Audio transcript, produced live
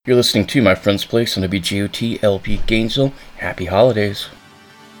You're listening to My Friend's Place on WGOT LP Gainesville. Happy holidays.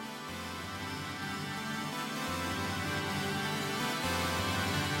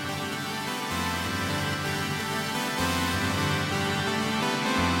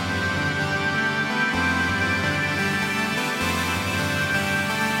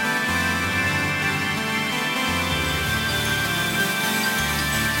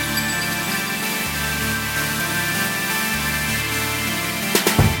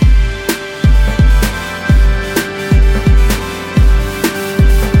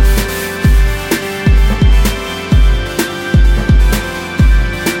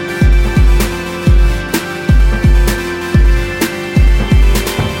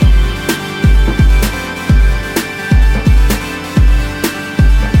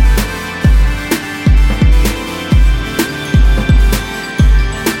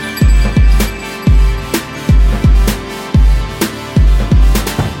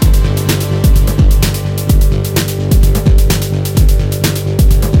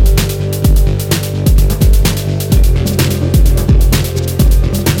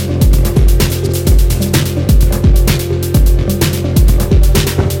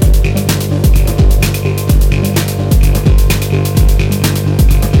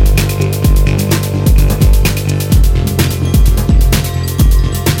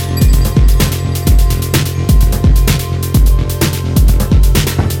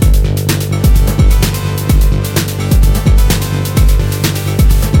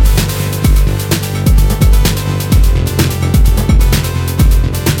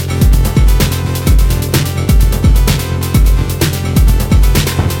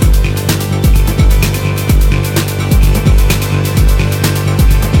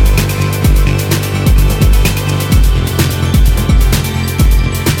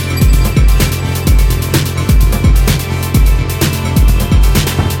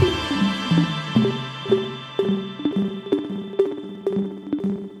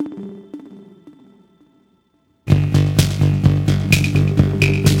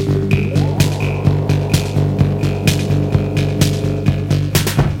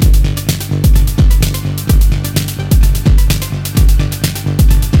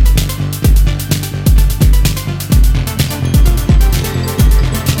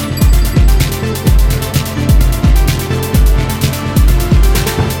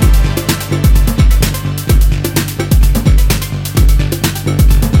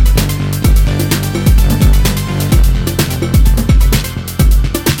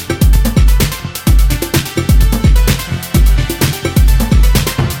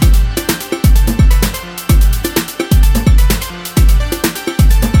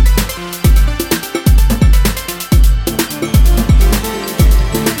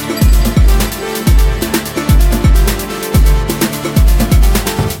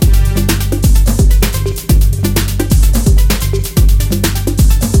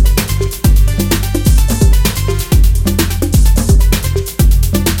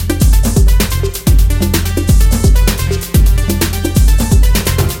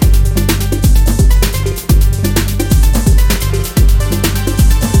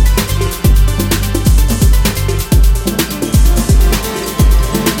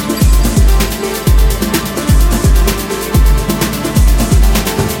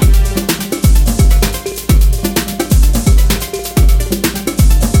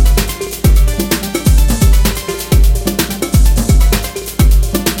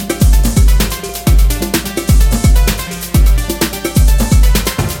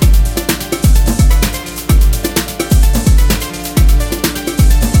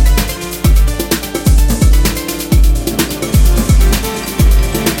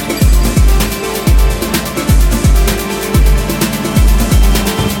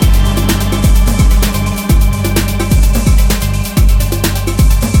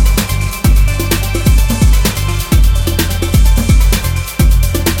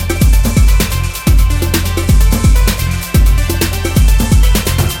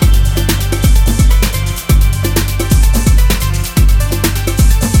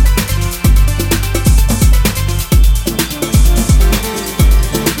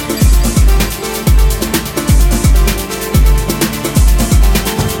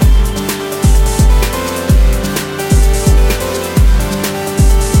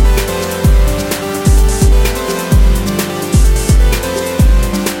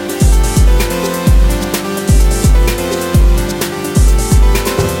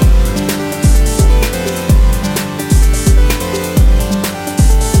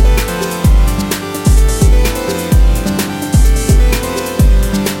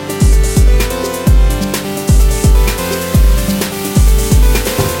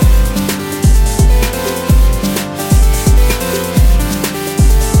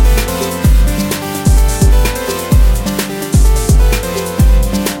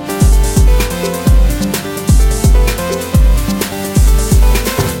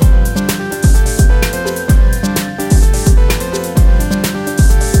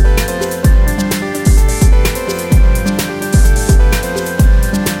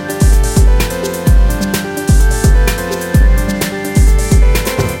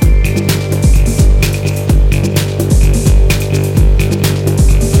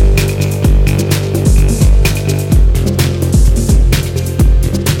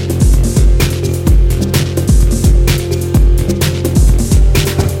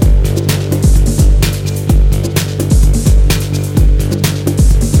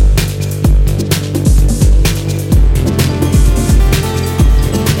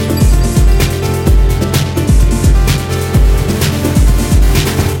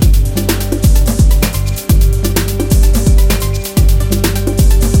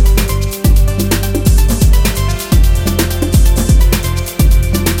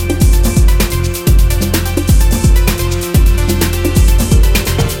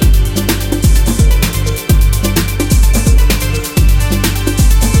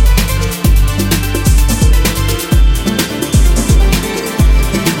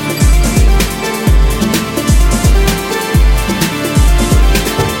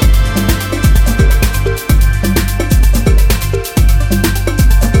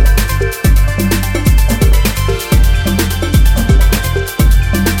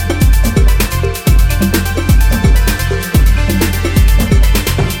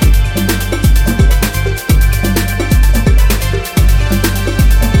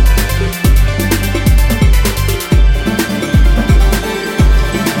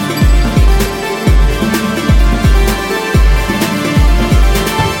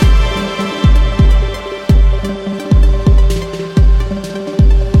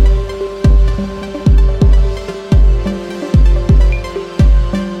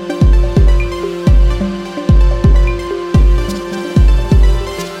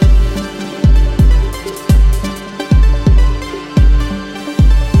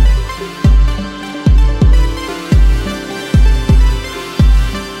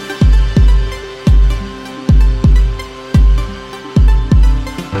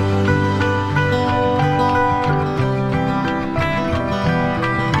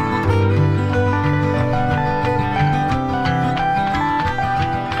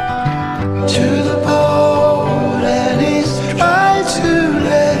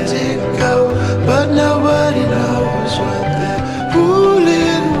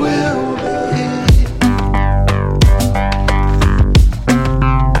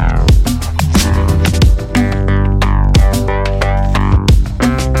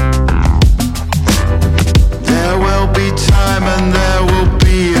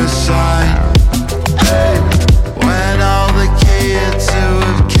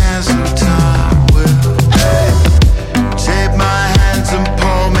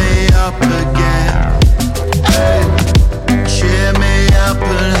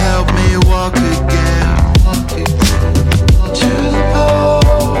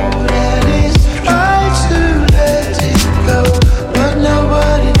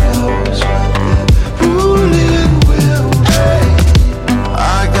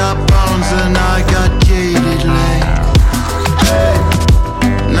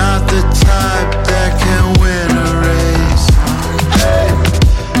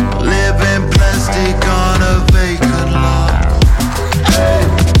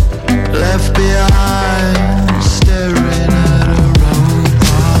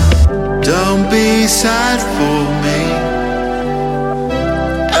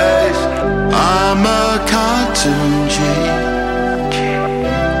 cartoon G.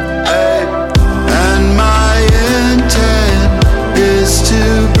 And my intent is to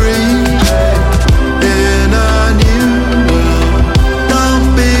breathe in a new world. Don't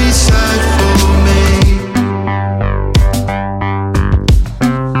be sad for me.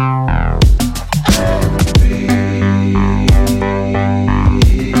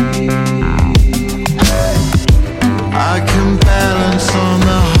 I can balance on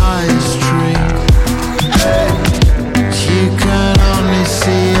the highest tree. You can only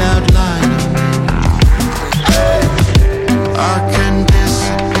see outline of me. I can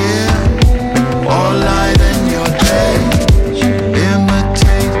disappear or lighten your day.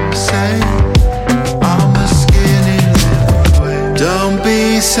 Imitate and say I'm a skinny little way. Don't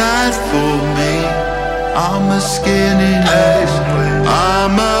be sad for me. I'm a skinny little way.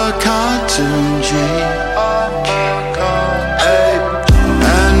 I'm a cartoon G.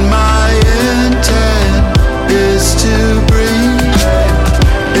 And my intent is to breathe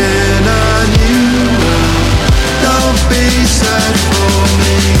in a new world. Don't be sad for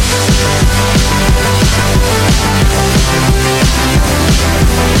me.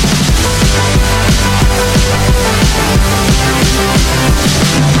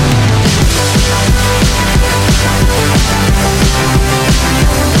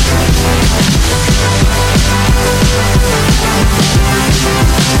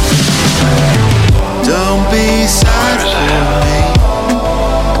 Don't be sad for me.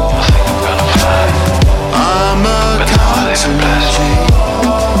 I'm a cartoon G.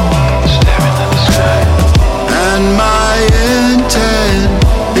 And my intent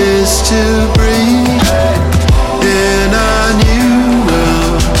is to breathe in a new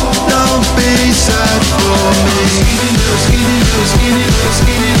world. Don't be sad for me. Skinny little, skinny little, skinny little,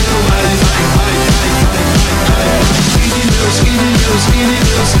 skinny little, skinny little, skinny little, skinny little, skinny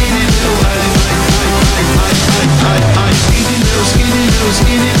little, skinny little, skinny little,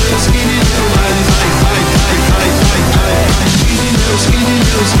 skinny little, skinny little, skinny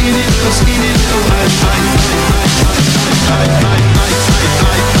little, skinny little, skinny little,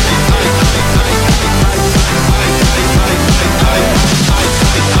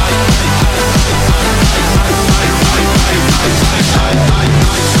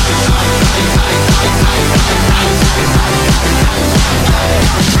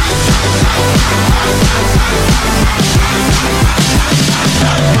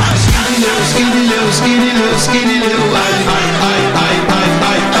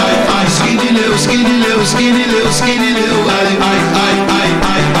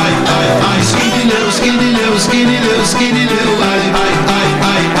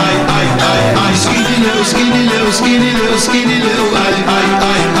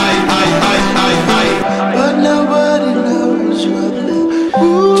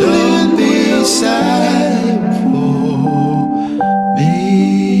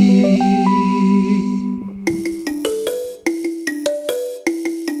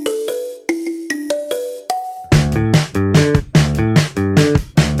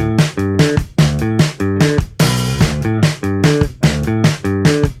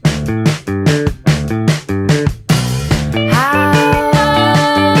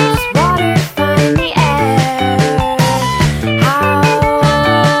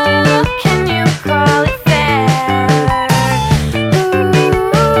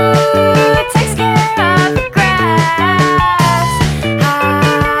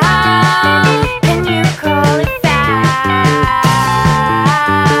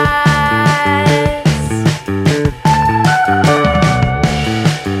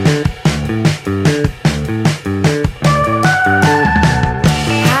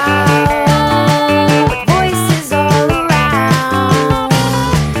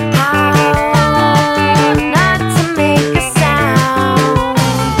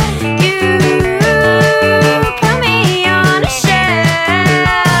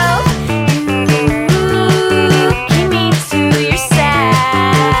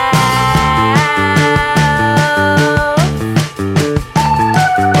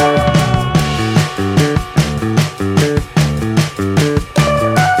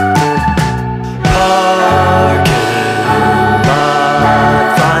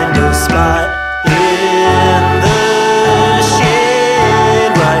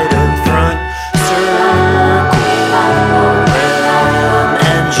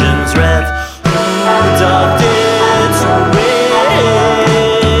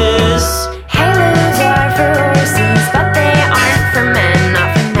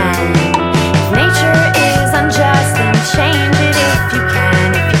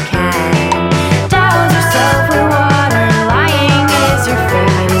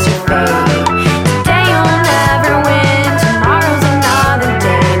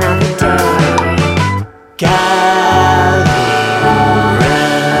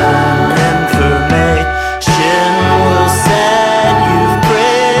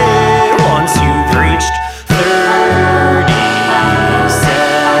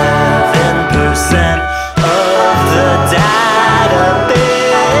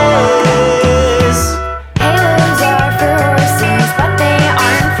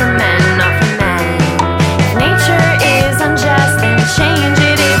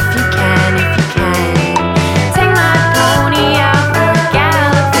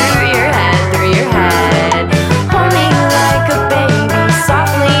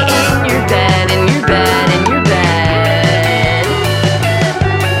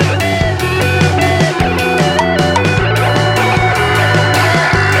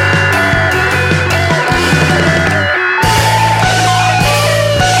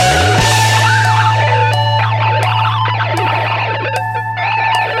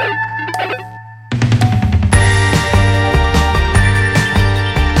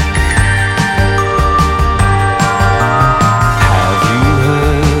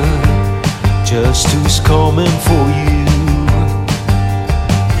 just who's coming for you.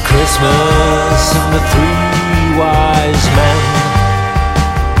 Christmas and the three wise men.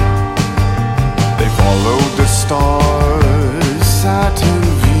 They followed the stars, Saturn,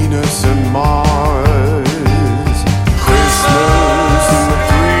 Venus, and Mars. Christmas and the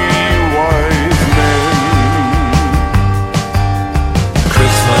three wise men.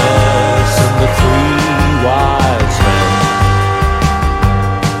 Christmas and the three wise men.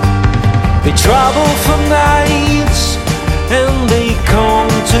 They travel for nights and they come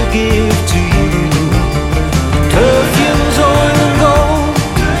to give to you perfumes, oil and gold,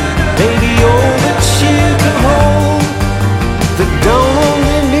 baby, all that you can hold. They're down on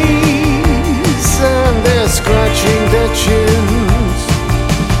their knees and they're scratching their chins.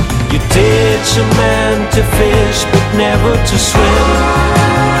 You teach a man to fish but never to swim,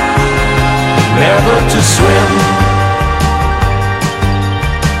 never to swim.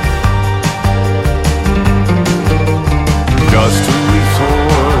 Just to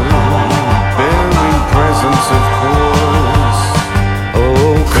return, bearing presents of course.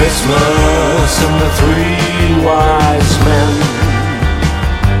 Oh, Christmas and the three wise men.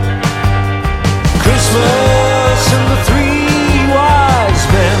 Christmas and the three wise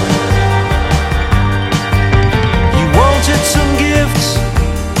men. You wanted some gifts,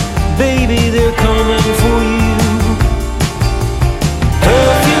 baby, they're coming for you.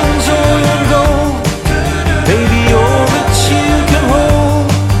 Perfumes, oil and gold, baby, all that you can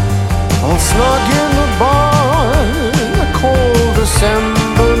hold. All snug in the barn, a cold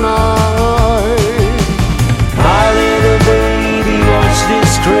December night. My little baby, watch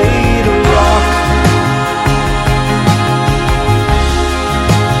this cradle rock.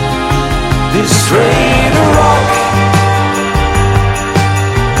 This cradle rock.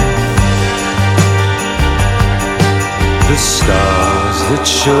 The stars that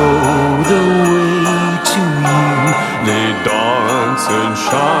show the way to you, They dance and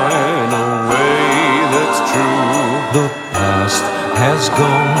shine away, that's true. the past has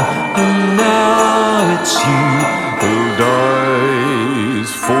gone and now it's you. Who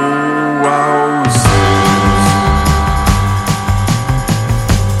dies for our sins?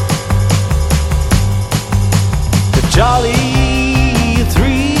 The jolly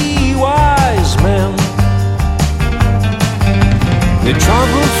three wise men. They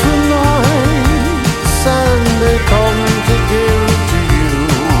travel for nights and they come to give to you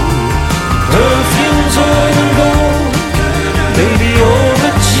Perfumes, oil and gold, baby, all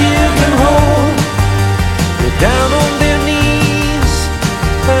that you can hold. They're down on their knees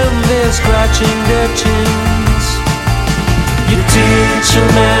and they're scratching their chins. You teach a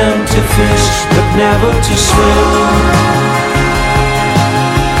man to fish but never to swim,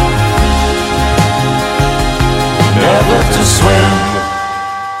 never to swim.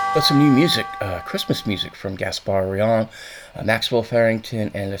 That's some new music, Christmas music from Gaspar Rion, Maxwell Farrington,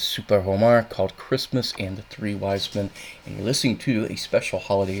 and the Super Homar called Christmas and the Three Wise Men. And you're listening to a special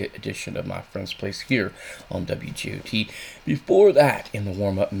holiday edition of My Friend's Place here on WGOT. Before that, in the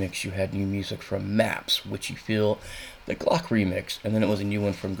warm-up mix, you had new music from Maps, Witchy Feel, the Glock remix, and then it was a new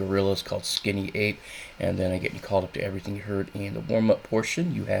one from Gorillaz called Skinny Ape. And then I get you caught up to everything you heard in the warm-up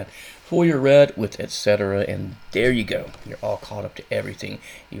portion. You had For Your Red with Etc. And there you go. You're all caught up to everything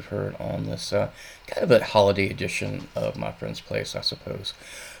you've heard on this kind of a holiday edition of My Friend's Place, I suppose.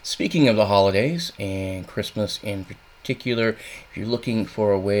 Speaking of the holidays and Christmas in particular, if you're looking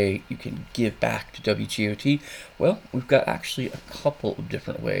for a way you can give back to WGOT, well, we've got actually a couple of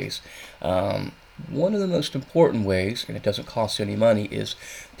different ways. One of the most important ways, and it doesn't cost any money, is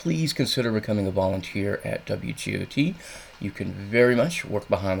please consider becoming a volunteer at WGOT. You can very much work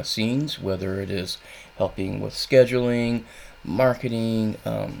behind the scenes, whether it is helping with scheduling, marketing,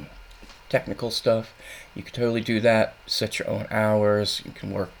 technical stuff. You can totally do that, set your own hours. You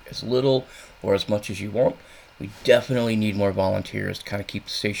can work as little or as much as you want. We definitely need more volunteers to kind of keep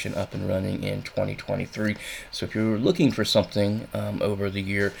the station up and running in 2023. So if you're looking for something over the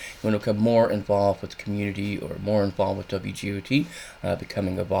year, you want to become more involved with the community or more involved with WGOT,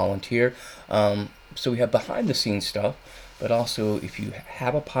 becoming a volunteer. So we have behind the scenes stuff, but also if you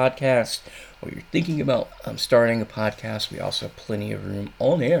have a podcast or you're thinking about starting a podcast, we also have plenty of room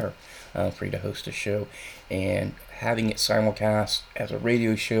on air for you to host a show. And having it simulcast as a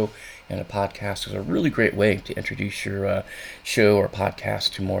radio show and a podcast is a really great way to introduce your show or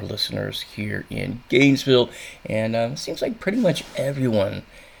podcast to more listeners here in Gainesville. And it seems like pretty much everyone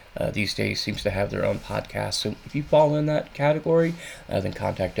these days seems to have their own podcast. So if you fall in that category, then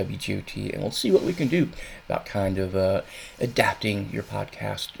contact WGOT and we'll see what we can do about kind of adapting your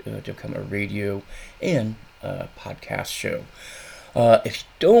podcast to become a radio and podcast show. If you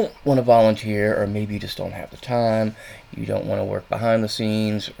don't want to volunteer, or maybe you just don't have the time, you don't want to work behind the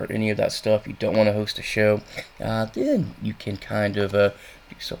scenes or any of that stuff, you don't want to host a show, then you can kind of do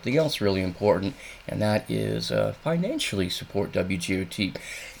something else really important, and that is financially support WGOT.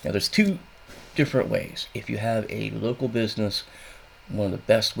 Now, there's two different ways. If you have a local business, one of the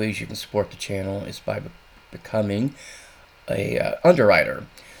best ways you can support the channel is by becoming a underwriter.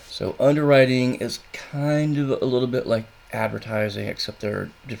 So underwriting is kind of a little bit like advertising, except there are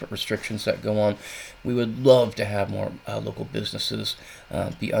different restrictions that go on. We would love to have more local businesses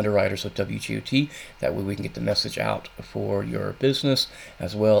be underwriters of WGOT. That way we can get the message out for your business,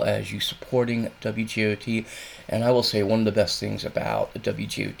 as well as you supporting WGOT. And I will say one of the best things about the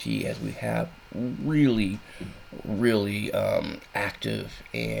WGOT is we have really active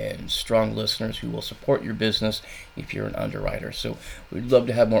and strong listeners who will support your business if you're an underwriter. So we'd love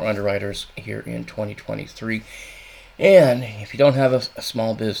to have more underwriters here in 2023. And if you don't have a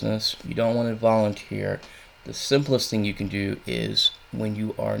small business, you don't want to volunteer, the simplest thing you can do is when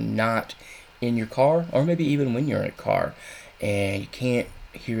you are not in your car, or maybe even when you're in a car and you can't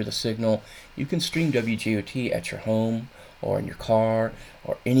hear the signal, you can stream WGOT at your home or in your car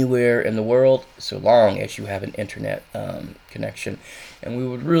or anywhere in the world, so long as you have an internet connection. And we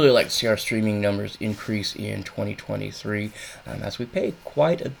would really like to see our streaming numbers increase in 2023 as we pay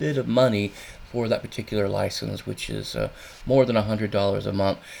quite a bit of money for that particular license, which is more than $100 a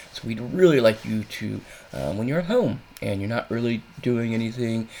month. So we'd really like you to, when you're at home and you're not really doing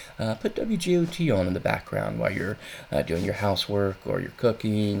anything, put WGOT on in the background while you're doing your housework or you're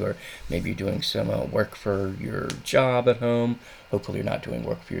cooking, or maybe you're doing some work for your job at home. Hopefully you're not doing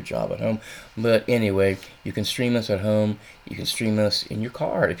work for your job at home. But anyway, you can stream us at home. You can stream us in your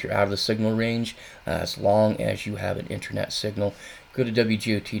car if you're out of the signal range, as long as you have an internet signal. Go to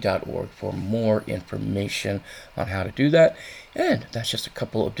WGOT.org for more information on how to do that. And that's just a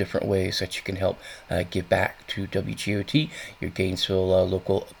couple of different ways that you can help give back to WGOT, your Gainesville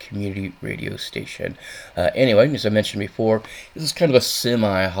local community radio station. Anyway, as I mentioned before, this is kind of a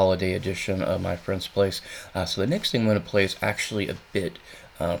semi-holiday edition of My Friend's Place. So the next thing I'm going to play is actually a bit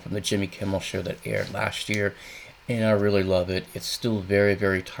from the Jimmy Kimmel Show that aired last year. And I really love it. It's still very,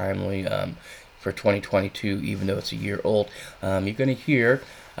 very timely for 2022, even though it's a year old. You're going to hear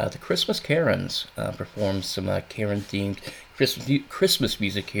the Christmas Karens perform some Karen-themed Christmas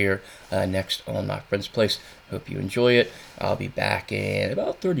music here next on My Friend's Place. Hope you enjoy it. I'll be back in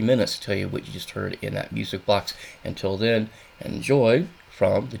about 30 minutes to tell you what you just heard in that music box. Until then, enjoy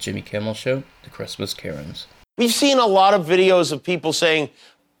from the Jimmy Kimmel Show, the Christmas Karens. We've seen a lot of videos of people saying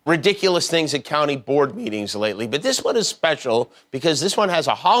ridiculous things at county board meetings lately, but this one is special because this one has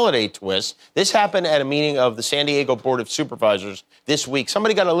a holiday twist. This happened at a meeting of the San Diego Board of Supervisors this week.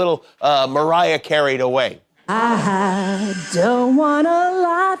 Somebody got a little Mariah carried away. I don't want a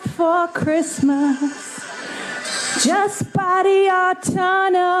lot for Christmas, just body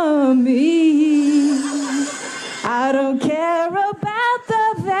autonomy. I don't care about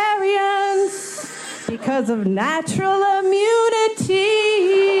the variance because of natural immunity.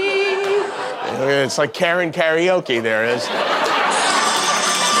 It's like Karen karaoke there is.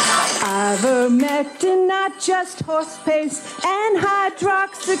 Ivermectin, not just horse paste, and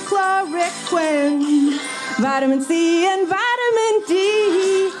hydroxychloroquine, vitamin C and vitamin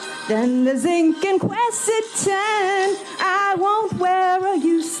D, then the zinc and quercetin. I won't wear a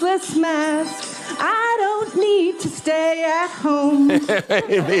useless mask. I don't need to stay at home. You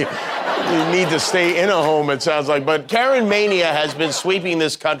need to stay in a home, it sounds like. But Karen Mania has been sweeping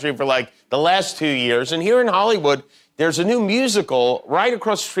this country for like the last 2 years. And here in Hollywood, there's a new musical right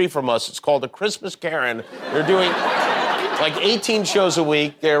across the street from us. It's called The Christmas Karen. They're doing like 18 shows a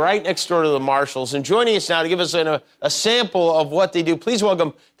week. They're right next door to the Marshalls. And joining us now to give us a sample of what they do, please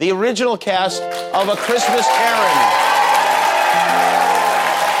welcome the original cast of A Christmas Karen.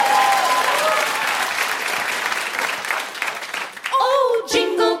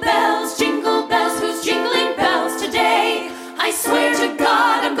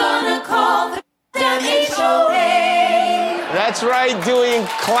 That's right, doing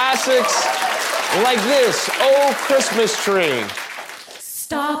classics like this, Oh Christmas Tree.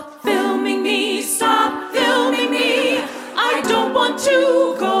 Stop filming me, stop filming me. I don't want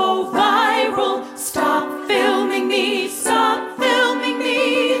to go viral. Stop filming me, stop filming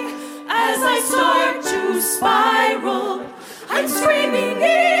me. As I start to spiral, I'm screaming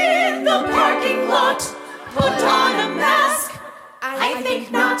in the parking lot. Put on a mask, I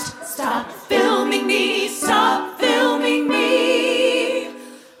think not. Stop filming me, stop filming me.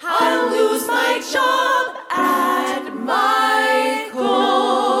 I'll lose my job at Michael's.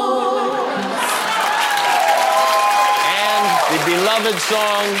 And the beloved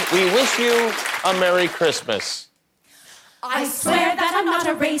song, We Wish You a Merry Christmas. I swear that I'm not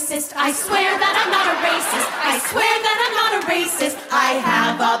a racist. I swear that I'm not a racist. I swear that I'm not a racist. I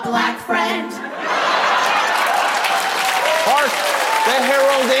have a black friend. Hark the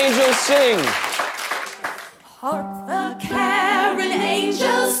herald angels sing. Hark the carol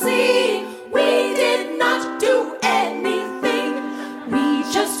angels sing. We did not do anything. We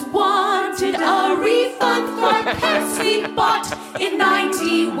just wanted a refund for pants we bought in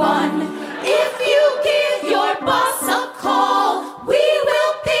 91. If you give your boss a call, we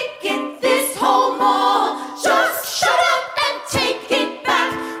will picket this whole mall. Just shut up and take it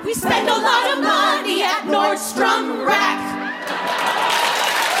back. We spend a lot of money at Nordstrom Rack.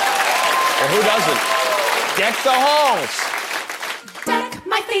 Well, who doesn't? Deck the halls. Deck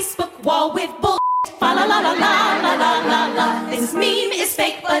my Facebook wall with bull. Fa la la la la la la la la. This meme is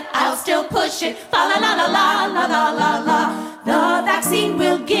fake, but I'll still push it. Fa la la la la la la la la. The vaccine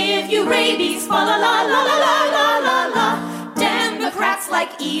will give you rabies. Fa la la la la la la la la. Democrats like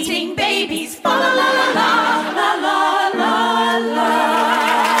eating babies. Fa la la la la la la la la.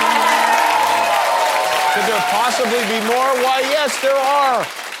 Could there possibly be more? Why, yes, there are.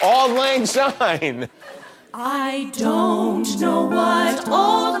 Auld Lang Syne. I don't know what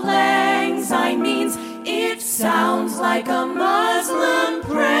Auld Lang Syne means. It sounds like a Muslim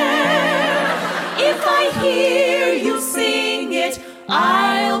prayer. If I hear you sing it,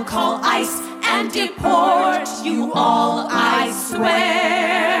 I'll call ICE and deport you all, I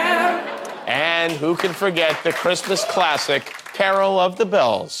swear. And who can forget the Christmas classic, Carol of the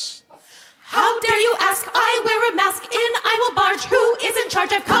Bells? How dare you ask? I wear a mask in I will barge. Who is in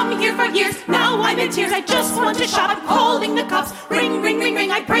charge? I've come here for years. Now I'm in tears. I just want to shout. I'm calling the cops. Ring, ring, ring,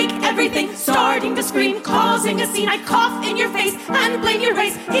 ring. I break everything. Starting to scream, causing a scene. I cough in your face and blame your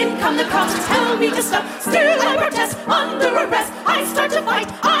race. In come the cops. Tell me to stop. Still I protest. Under arrest. I start to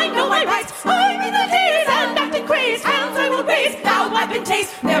fight. I know my rights. I'm in the daze and acting crazed. Hands I will raise. Now I've been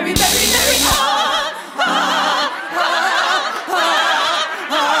tased. Very, very, very.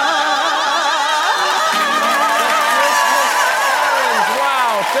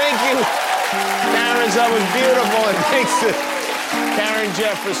 That was beautiful, and thanks to Karen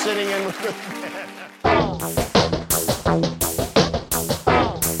Jeff for sitting in with me.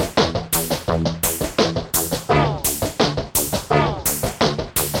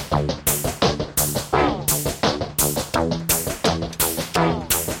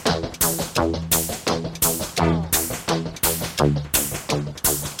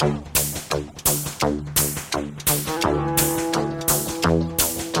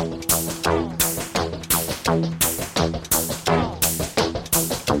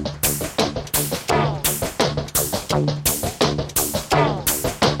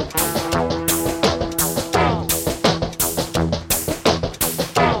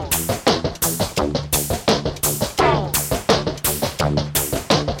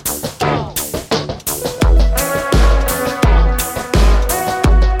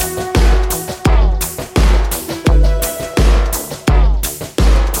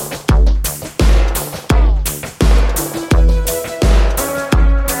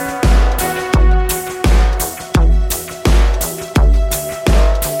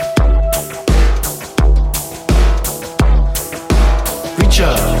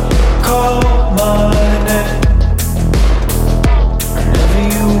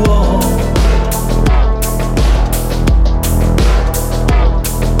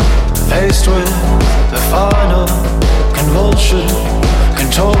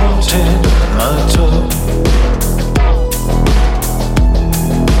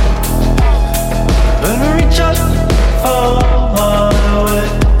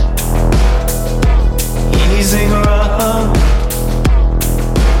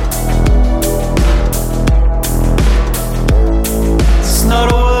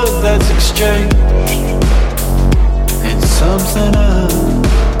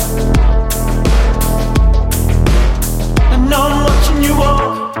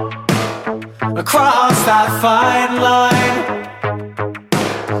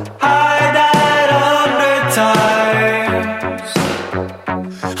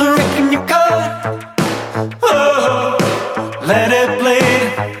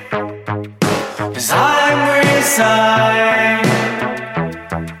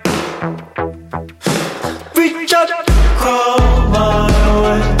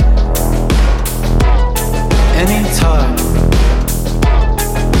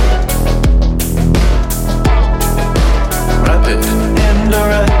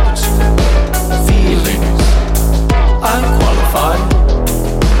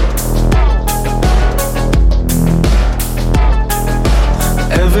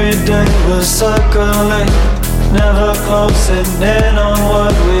 Every day we're circling, never closing in on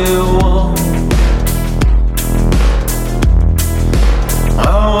what we want.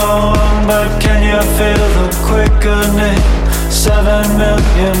 Oh, but can you feel the quickening? 7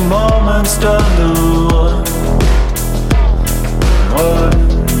 million moments down the line. What?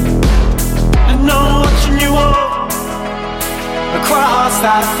 And I'm watching you walk across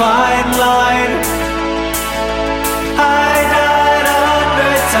that fine line. I died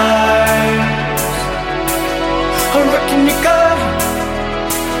 100 times. I reckon you got,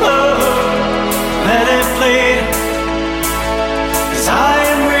 let it bleed. 'Cause I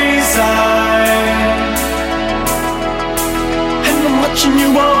am resigned. And I'm watching you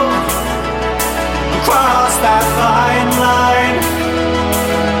walk across that fine line.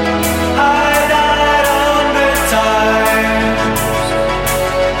 I died 100 times.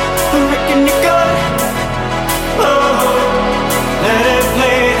 I reckon you got, let it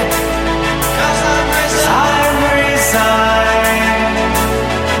bleed. 'Cause I'm resigned.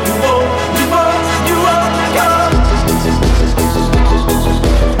 You won't, go.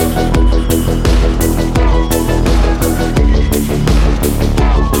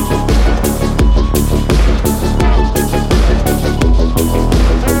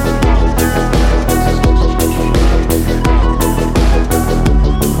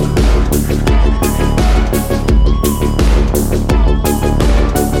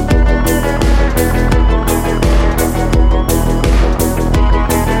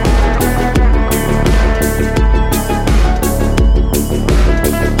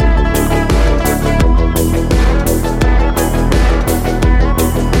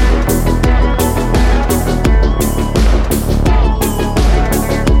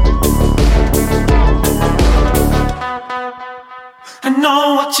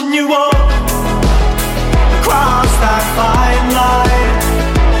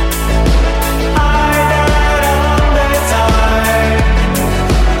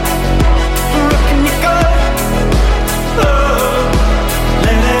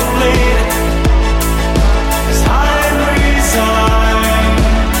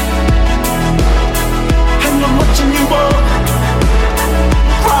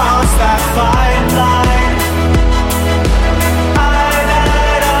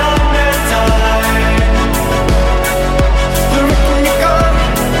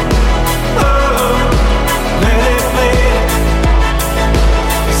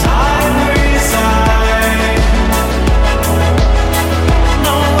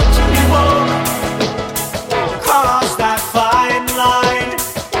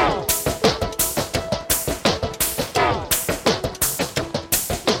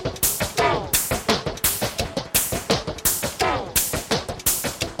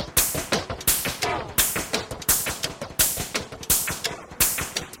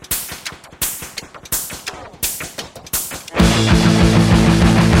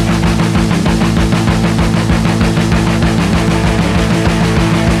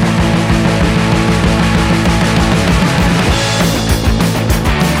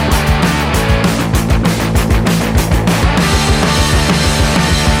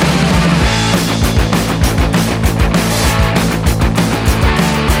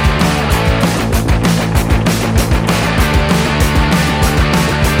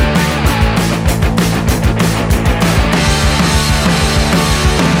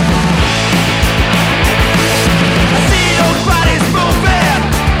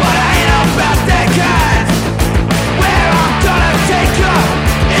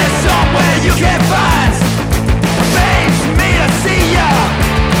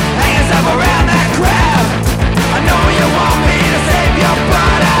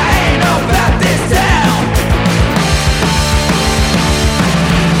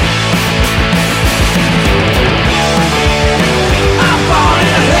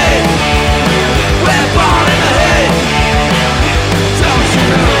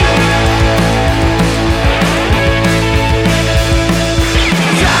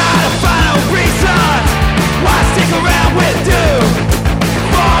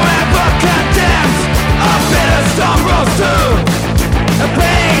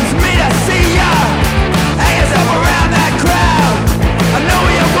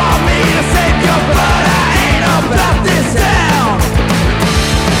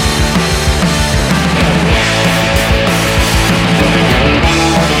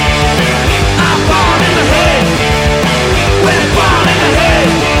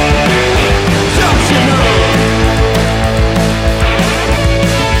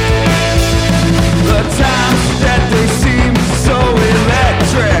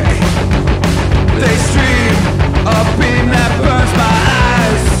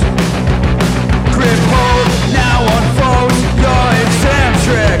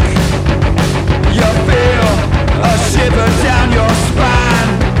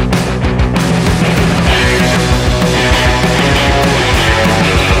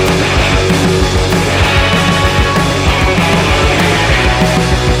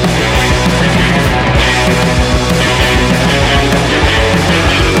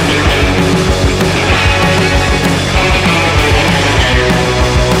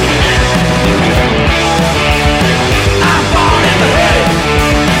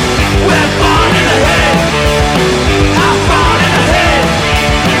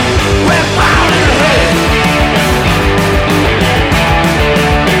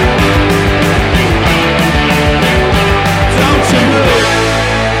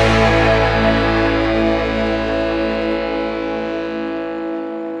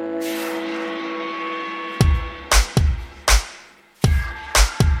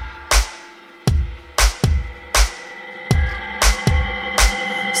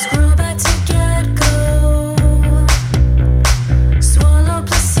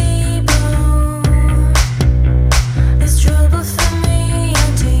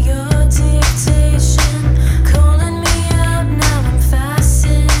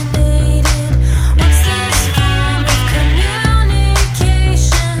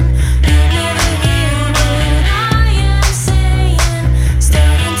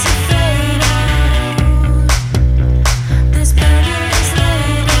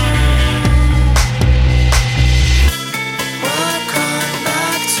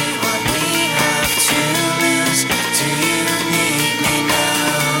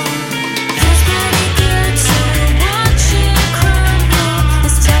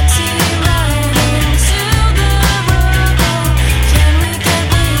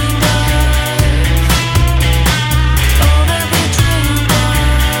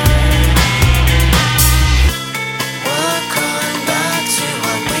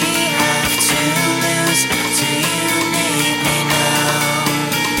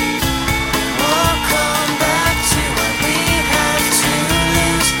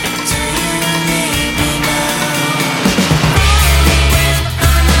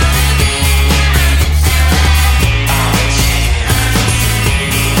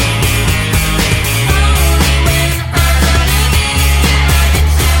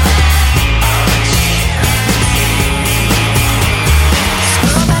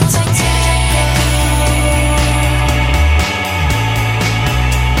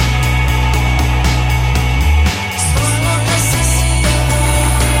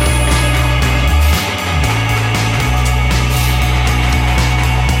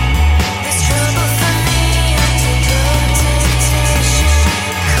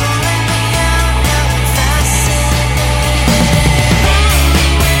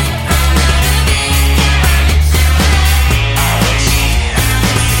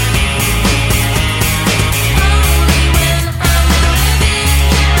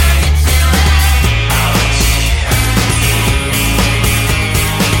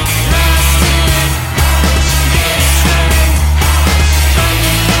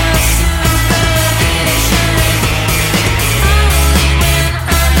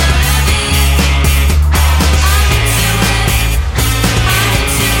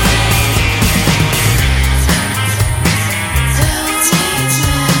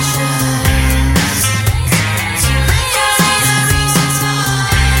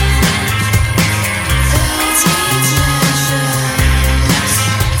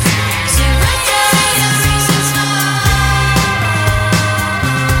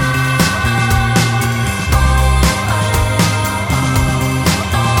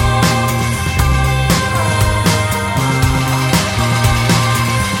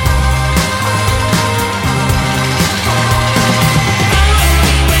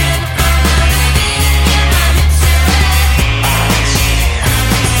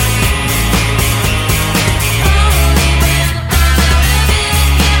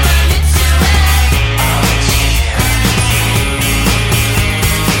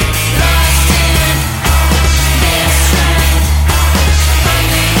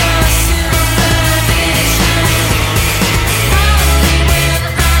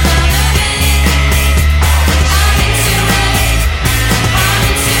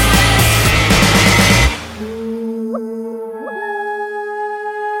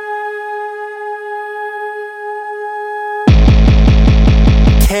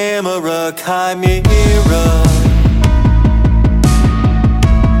 camera chimera,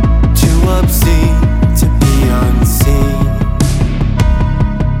 too obscene to be unseen.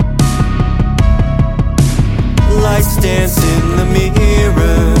 Lights dance in the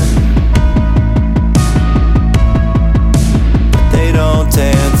mirror, but they don't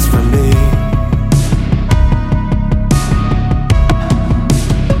dance for me.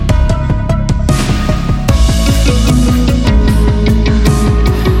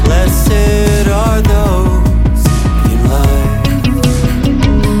 Blessed are those in life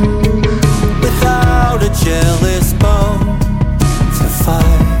without a jealous bone to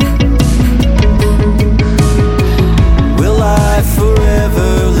fight. Will I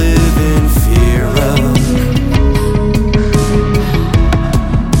forever live in fear of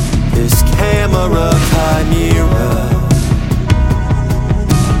this camera chimera?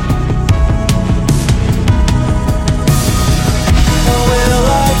 Will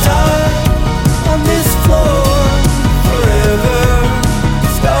I die on this floor forever?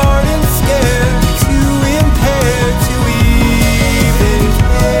 Scarred and scared, too impaired to even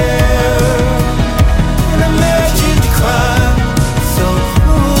care. An imagined crime, so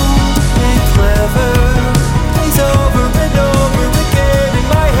cruel and clever, plays over and over again in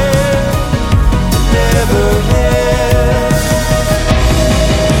my head. Never ends.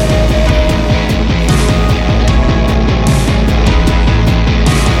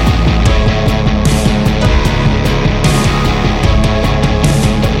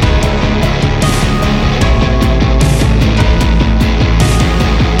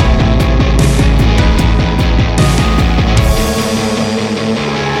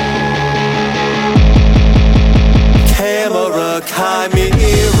 Camera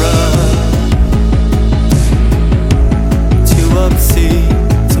chimera, too obscene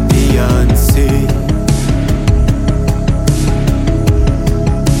to be unseen.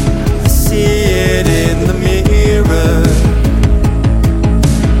 I see it in the mirror,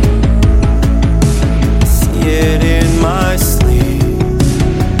 I see it in my sleep.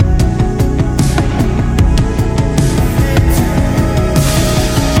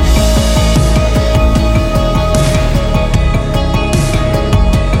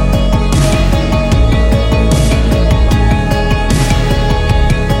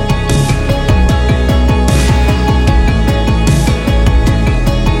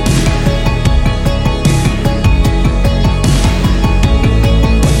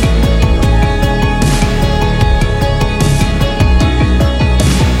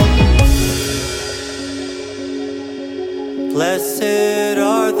 Blessed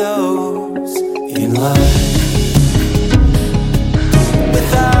are those in life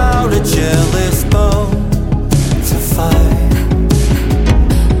without a jealous bone to fight.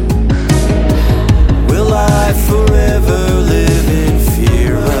 Will I forever live in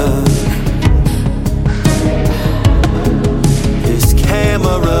fear of this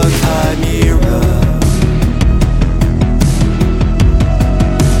camera chimera?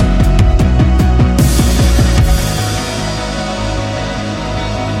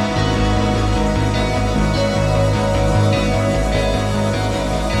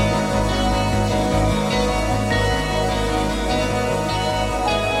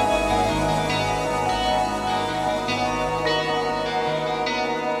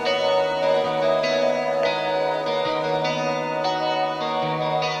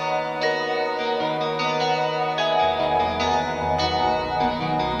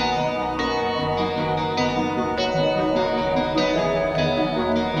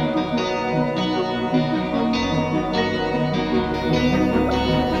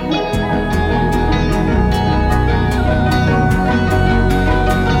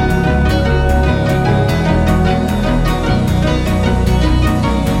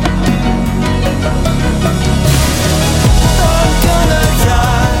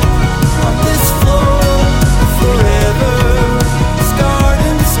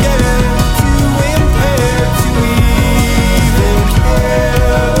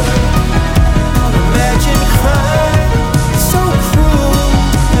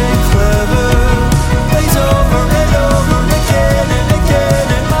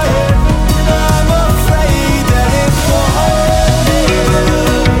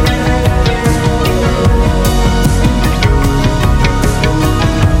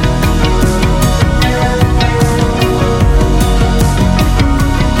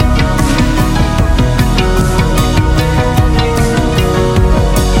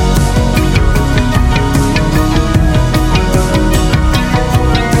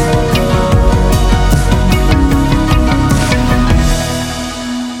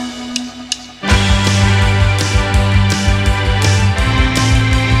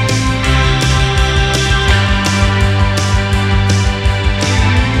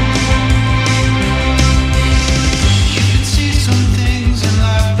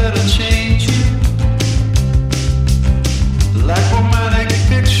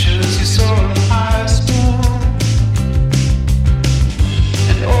 pictures you saw in high school,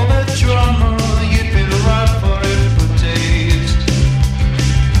 and all that drama you'd been right for it for days.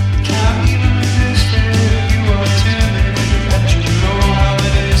 Can't even resist it, you are timid, but you know how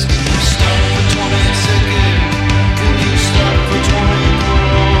it is. Can you stop for 20 seconds? Can you stop for 20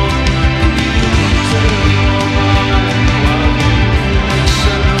 more? Can you tell your mind while you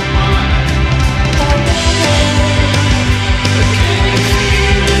set your mind? Can you feel it?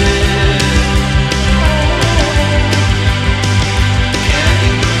 Can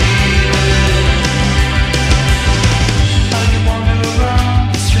you believe it? How you wander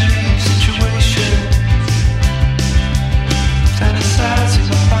around this strange situation, fantasizing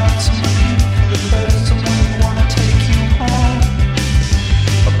about someone new for the first someone who wanna take you home.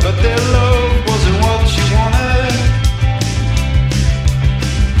 But their love wasn't what you wanted.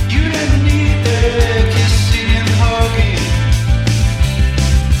 You didn't need their kissing and hugging.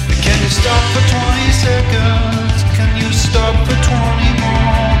 Can you stop for 20 seconds? Can you stop for 20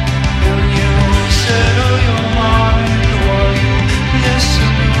 more? Can you settle your mind while you listen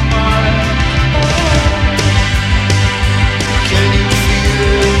to mine? Can you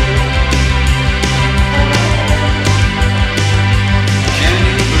feel it? Can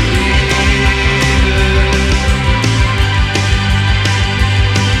you believe it?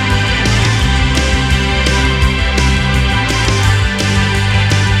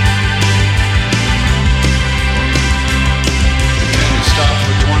 Can you stop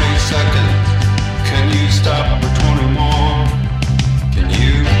for 20 seconds? Can you stop for 20 more? Can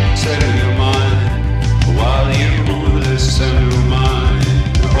you settle your mind while you listen to mine?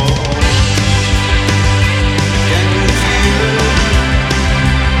 Oh, can you feel it?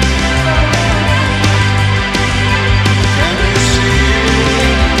 Can you see it?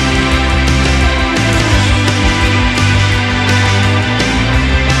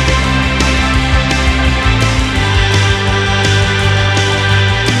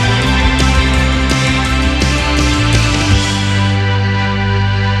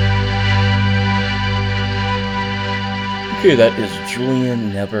 Okay, that is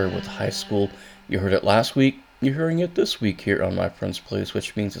Julian Never with High School. You heard it last week. You're hearing it this week here on My Friend's Place,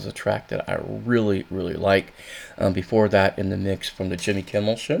 which means it's a track that I really, really like. Before that, in the mix from the Jimmy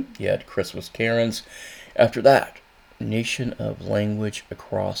Kimmel Show, you had Christmas Karens. After that, Nation of Language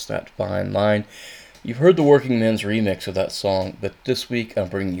Across That Fine Line. You've heard the Working Men's remix of that song, but this week I'm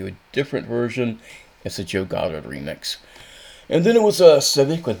bringing you a different version. It's a Joe Goddard remix. And then it was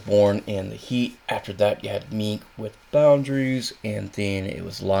Civic with Born in the Heat. After that, you had Meek with Boundaries. And then it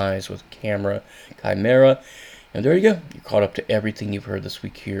was Lies with Chimera. And there you go. You're caught up to everything you've heard this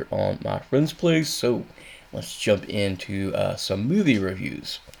week here on My Friend's Place. So let's jump into some movie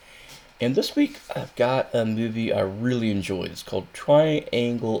reviews. And this week, I've got a movie I really enjoyed. It's called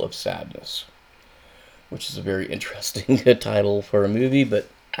Triangle of Sadness, which is a very interesting title for a movie, but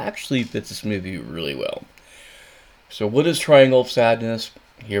actually fits this movie really well. So what is Triangle of Sadness?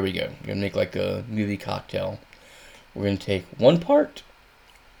 Here we go. We're going to make like a movie cocktail. We're going to take one part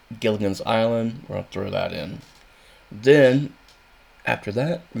Gilligan's Island. We're going to throw that in. Then, after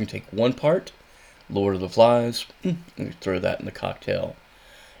that, we're going to take one part Lord of the Flies. And throw that in the cocktail.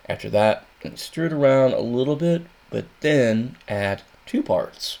 After that, stir it around a little bit, but then add 2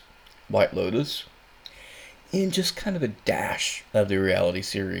 parts White Lotus and just kind of a dash of the reality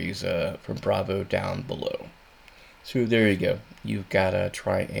series from Bravo Down Below. So there you go. You've got a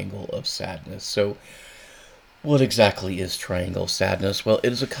Triangle of Sadness. So what exactly is Triangle of Sadness? Well,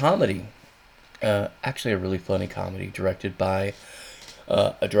 it is a comedy. Actually a really funny comedy directed by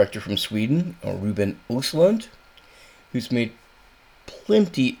a director from Sweden, Ruben Östlund, who's made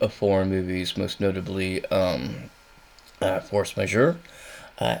plenty of foreign movies, most notably Force Majeure.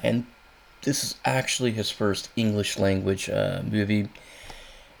 And this is actually his first English language movie.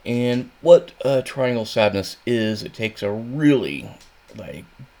 And what Triangle of Sadness is, it takes a really like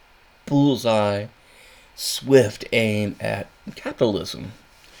bullseye, swift aim at capitalism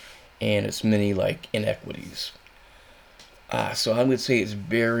and its many like inequities. So I would say it's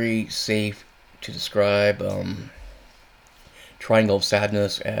very safe to describe Triangle of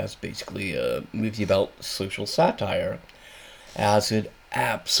Sadness as basically a movie about social satire, as it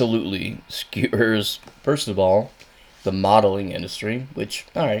absolutely skewers, first of all, the modeling industry, which,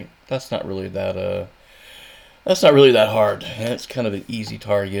 alright, that's not really that hard. It's kind of an easy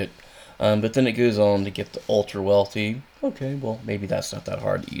target. But then it goes on to get the ultra wealthy. Okay, well, maybe that's not that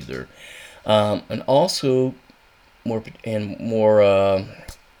hard either. And also, more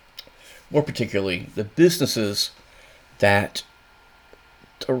particularly, the businesses that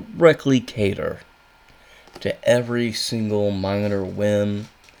directly cater to every single minor whim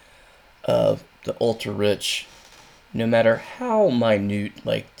of the ultra rich, no matter how minute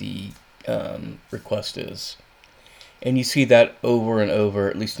like the request is. And you see that over and over,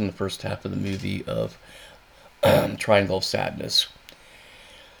 at least in the first half of the movie of Triangle of Sadness.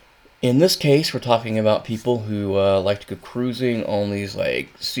 In this case, we're talking about people who like to go cruising on these like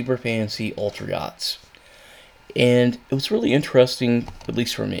super fancy ultra yachts. And it was really interesting, at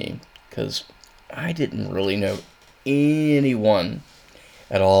least for me, because I didn't really know anyone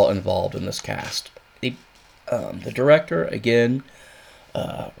at all involved in this cast. The director, again,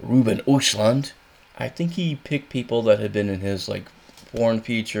 Ruben Östlund, I think he picked people that had been in his like foreign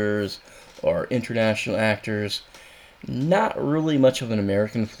features or international actors. Not really much of an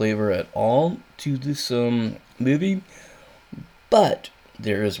American flavor at all to this movie, but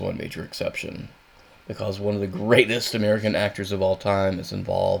there is one major exception, because one of the greatest American actors of all time is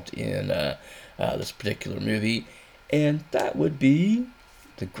involved in this particular movie, and that would be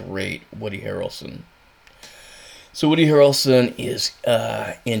the great Woody Harrelson. So Woody Harrelson is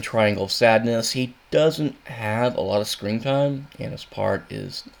in Triangle of Sadness. He doesn't have a lot of screen time, and his part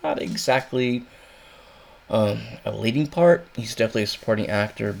is not exactly a leading part. He's definitely a supporting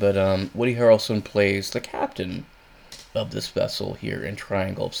actor, but Woody Harrelson plays the captain of this vessel here in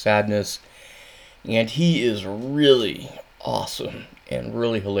Triangle of Sadness, and he is really awesome and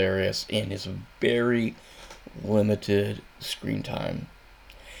really hilarious in his very limited screen time.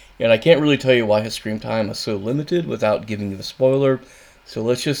 And I can't really tell you why his screen time is so limited without giving you the spoiler. So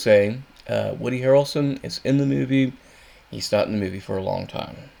let's just say Woody Harrelson is in the movie. He's not in the movie for a long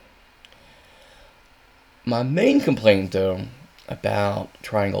time. My main complaint, though, about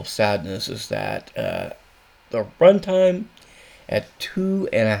Triangle of Sadness is that the runtime at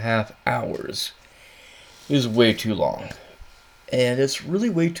 2.5 hours is way too long. And it's really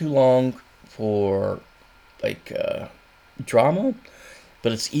way too long for, like, drama.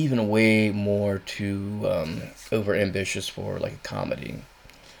 But it's even way more too over-ambitious for, like, a comedy.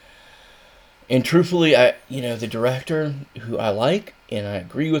 And truthfully, the director, who I like, and I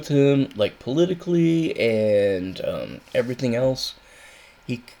agree with him, like, politically and everything else,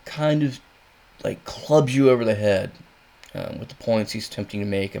 he kind of, like, clubs you over the head with the points he's attempting to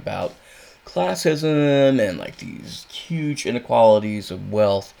make about classism and, like, these huge inequalities of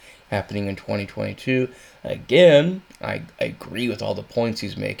wealth happening in 2022. Again, I agree with all the points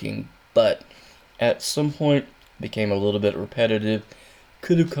he's making, but at some point became a little bit repetitive.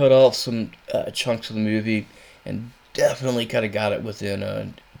 Could have cut off some chunks of the movie, and definitely kind of got it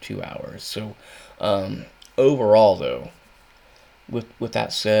within 2 hours. So overall, though, with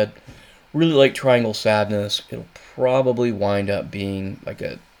that said, really like Triangle Sadness. It'll probably wind up being like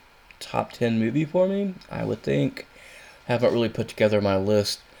a top 10 movie for me, I would think. Haven't really put together my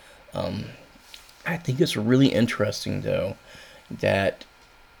list. I think it's really interesting, though, that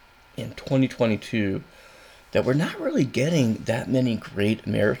in 2022, that we're not really getting that many great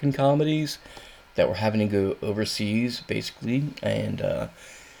American comedies, that we're having to go overseas, basically, and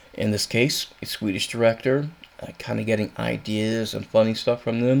in this case, a Swedish director, kind of getting ideas and funny stuff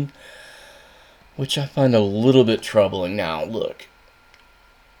from them, which I find a little bit troubling. Now, look,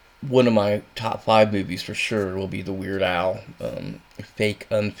 one of my top 5 movies for sure will be the Weird Al fake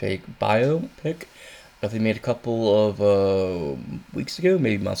unfake biopic that they made a couple of weeks ago,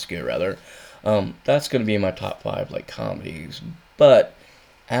 maybe months ago rather. That's going to be in my top 5 like comedies. But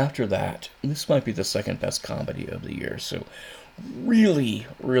after that, this might be the second best comedy of the year. So really,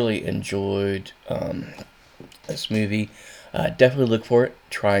 really enjoyed this movie. Definitely look for it.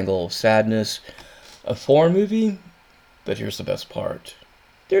 Triangle of Sadness. A foreign movie, but here's the best part.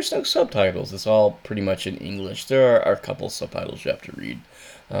 There's no subtitles. It's all pretty much in English. There are a couple of subtitles you have to read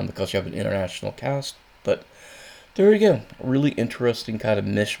because you have an international cast. But there you go. A really interesting kind of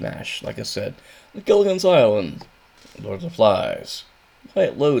mishmash. Like I said, Gilligan's Island, Lord of the Flies,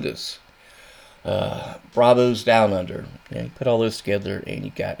 White Lotus, Bravo's Down Under. And you put all those together and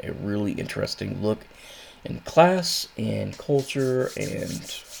you got a really interesting look in class and culture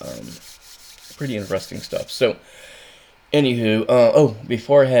and pretty interesting stuff. So, anywho,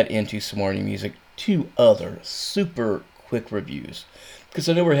 before I head into some more new music, 2 other super quick reviews. Because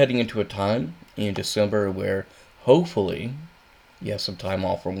I know we're heading into a time in December where hopefully you have some time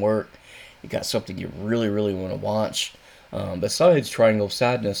off from work. You got something you really, really want to watch. Besides Triangle of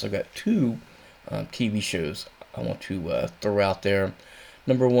Sadness, I've got 2 TV shows I want to throw out there.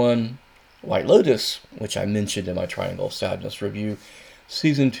 Number 1, White Lotus, which I mentioned in my Triangle of Sadness review.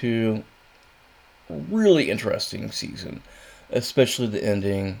 Season 2, really interesting season, especially the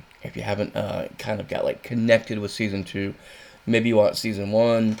ending. If you haven't kind of got like connected with season 2, maybe you watch season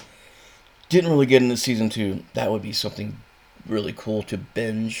 1. didn't really get into season 2, that would be something really cool to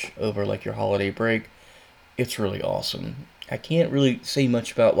binge over like your holiday break. It's really awesome. I can't really say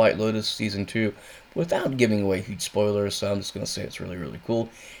much about White Lotus season 2 without giving away huge spoilers, so I'm just going to say it's really, really cool.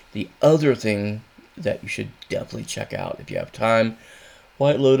 The other thing that you should definitely check out if you have time,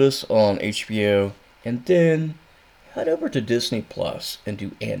 White Lotus on HBO, and then head over to Disney Plus and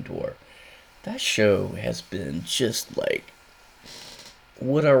do Andor. That show has been just like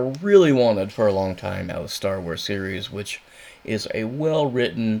what I really wanted for a long time out of the Star Wars series, which is a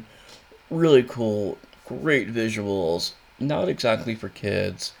well-written, really cool, great visuals, not exactly for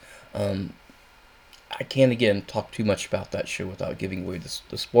kids. I can't, again, talk too much about that show without giving away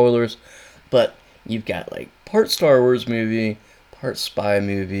the spoilers, but you've got, like, part Star Wars movie, part spy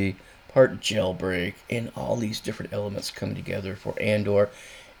movie, part jailbreak, and all these different elements come together for Andor.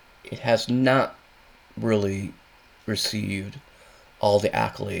 It has not really received all the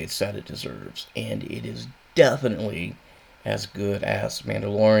accolades that it deserves, and it is definitely as good as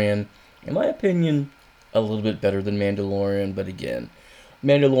Mandalorian. In my opinion, a little bit better than Mandalorian, but again,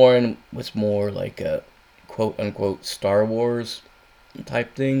 Mandalorian was more like a quote-unquote Star Wars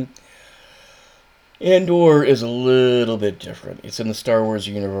type thing. Andor is a little bit different. It's in the Star Wars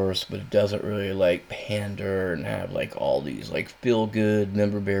universe, but it doesn't really like pander and have like all these like feel-good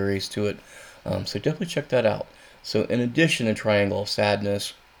member berries to it. So definitely check that out. So in addition to Triangle of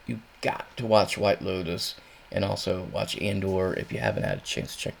Sadness, you got to watch White Lotus and also watch Andor if you haven't had a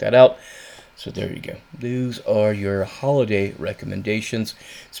chance to check that out. So there you go. Those are your holiday recommendations.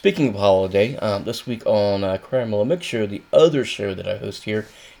 Speaking of holiday, this week on Caramel Mix Show, the other show that I host here,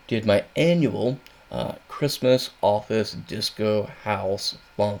 did my annual Christmas Office Disco House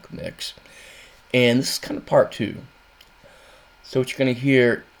Funk Mix. And this is kind of part 2. So what you're going to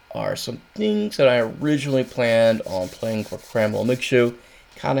hear are some things that I originally planned on playing for Caramel Mix Show.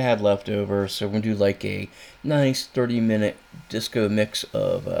 Kind of had leftover, so we're going to do like a nice 30-minute disco mix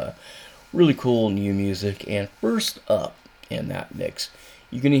of really cool new music. And first up in that mix,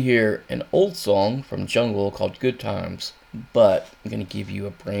 you're going to hear an old song from Jungle called Good Times, but I'm going to give you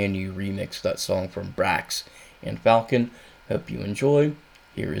a brand new remix of that song from Brax and Falcon. Hope you enjoy.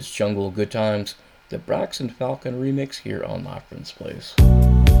 Here is Jungle Good Times, the Brax and Falcon remix here on My Friend's Place.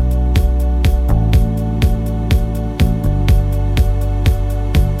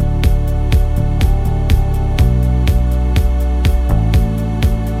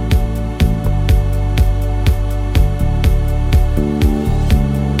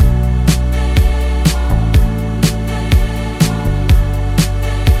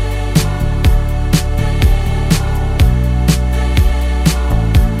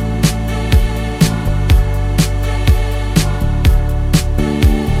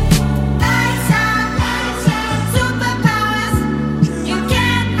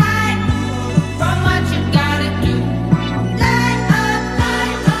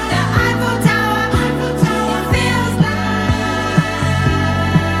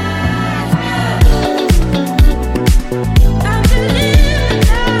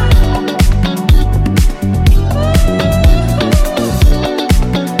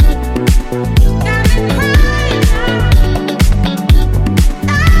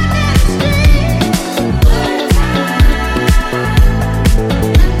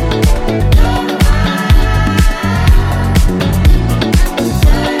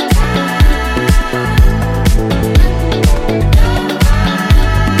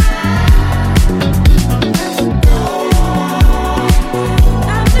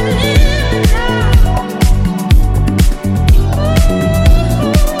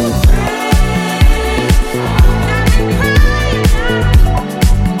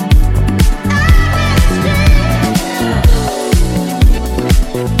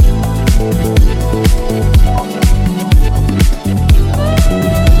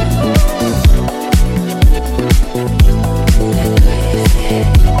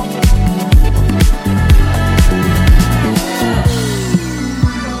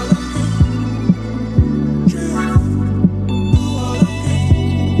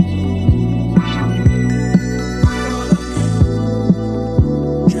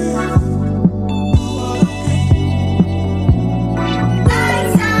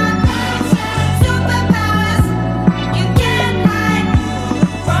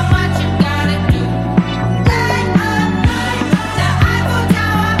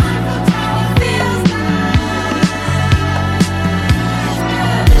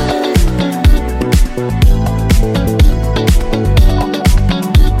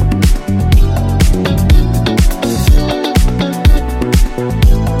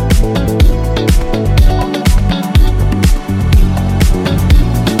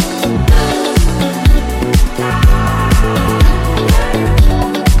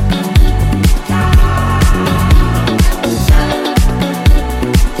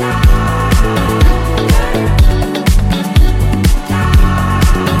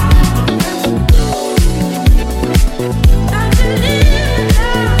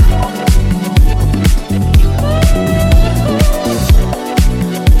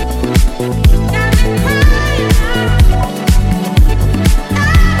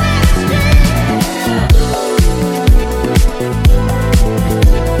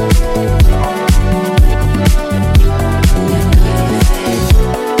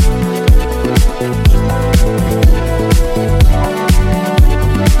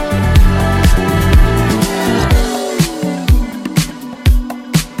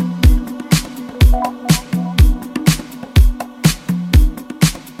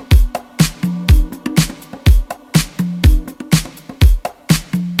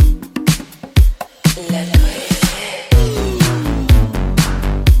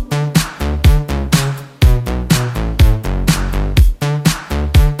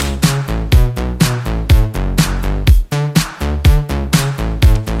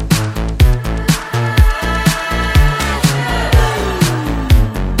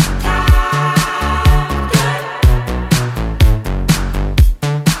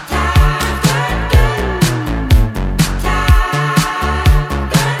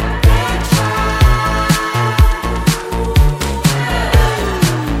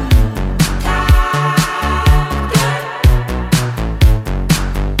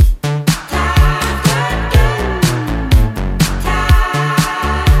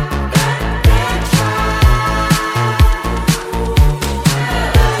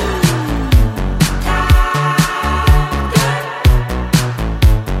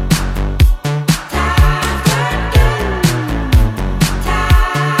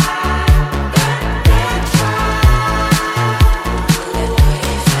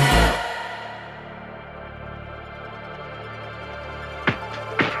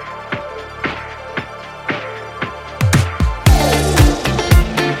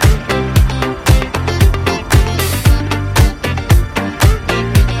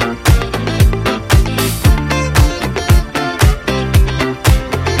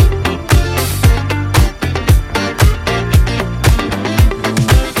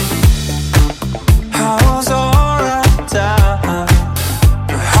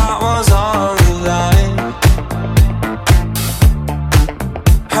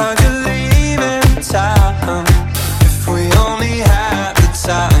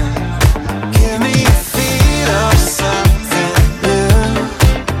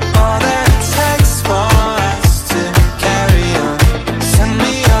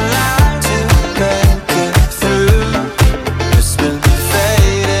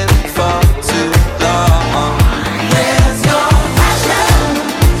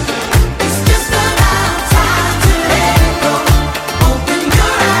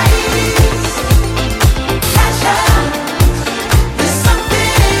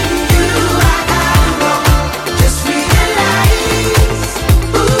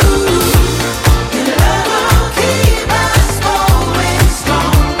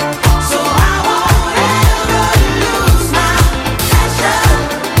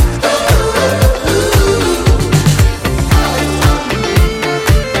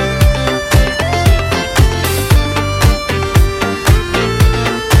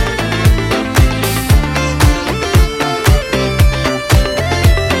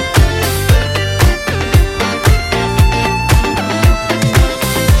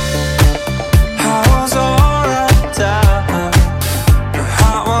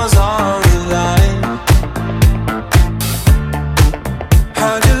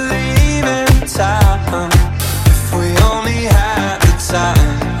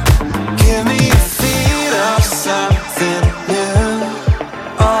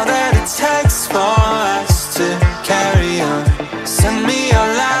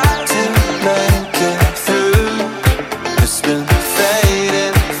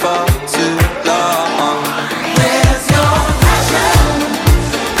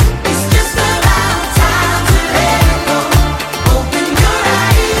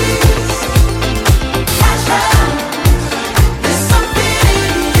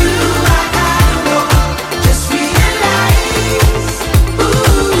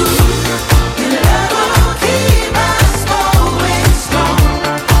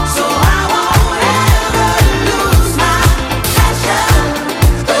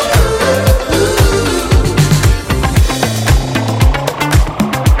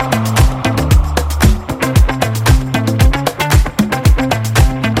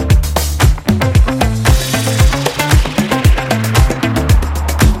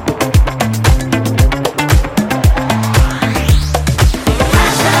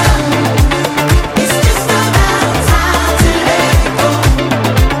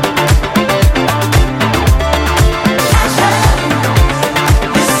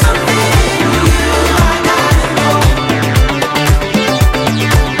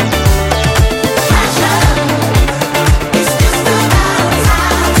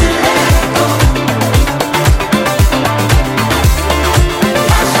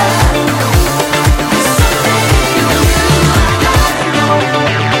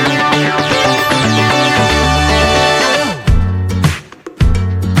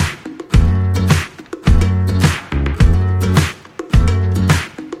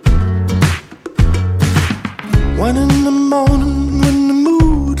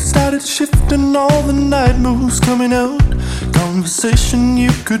 lights shifting, all the night moves coming out. Conversation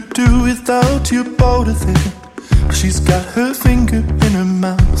you could do without your border there. She's got her finger in her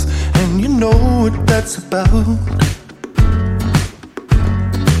mouth, and you know what that's about.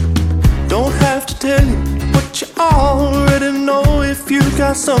 Don't have to tell you what you already know. If you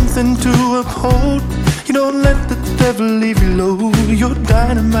got something to uphold, you don't let the devil leave you low. You're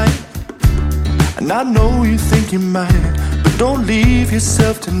dynamite, and I know you think you might, but don't leave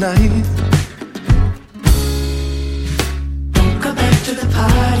yourself tonight. Don't go back to the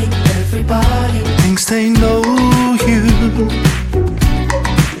party, everybody thinks they know you.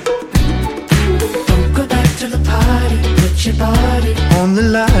 Don't go back to the party, put your body on the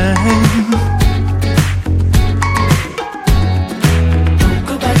line. Don't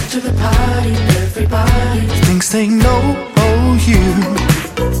go back to the party, everybody thinks they know you.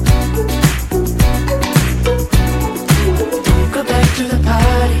 Don't go back to the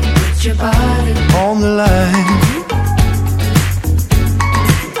party, put your body on the line.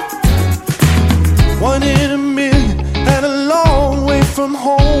 One in a million and a long way from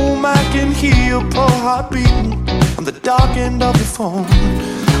home. I can hear your poor heart beating on the dark end of the phone.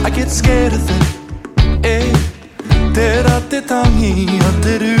 I get scared of that. Eh, da-da-da-da-dee,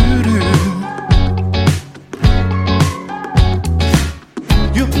 da-da-doo-doo.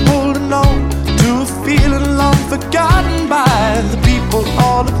 You're holding on to a feeling long forgotten by the people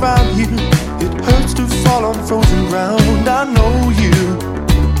all around you. It hurts to fall on frozen ground. I know you,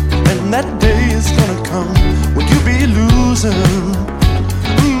 and that day is gonna come when you be losing,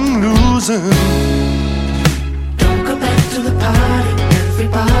 losing. Don't go back to the party,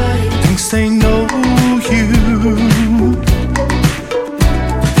 everybody thinks they know you.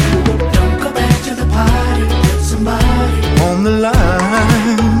 Don't go back to the party, put somebody on the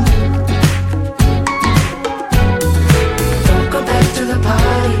line. Don't go back to the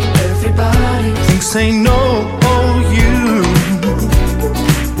party, everybody thinks they know you.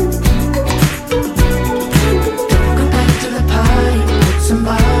 Don't go back to the party, put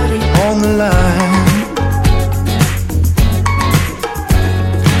somebody on the line.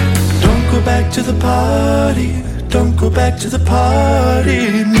 Don't go back to the party. Don't go back to the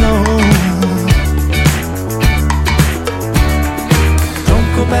party, no. Don't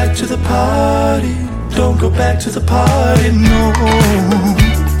go back to the party. Don't go back to the party, no.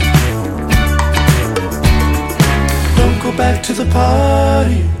 Don't go back to the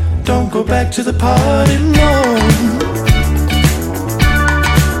party. Don't go back to the party, no.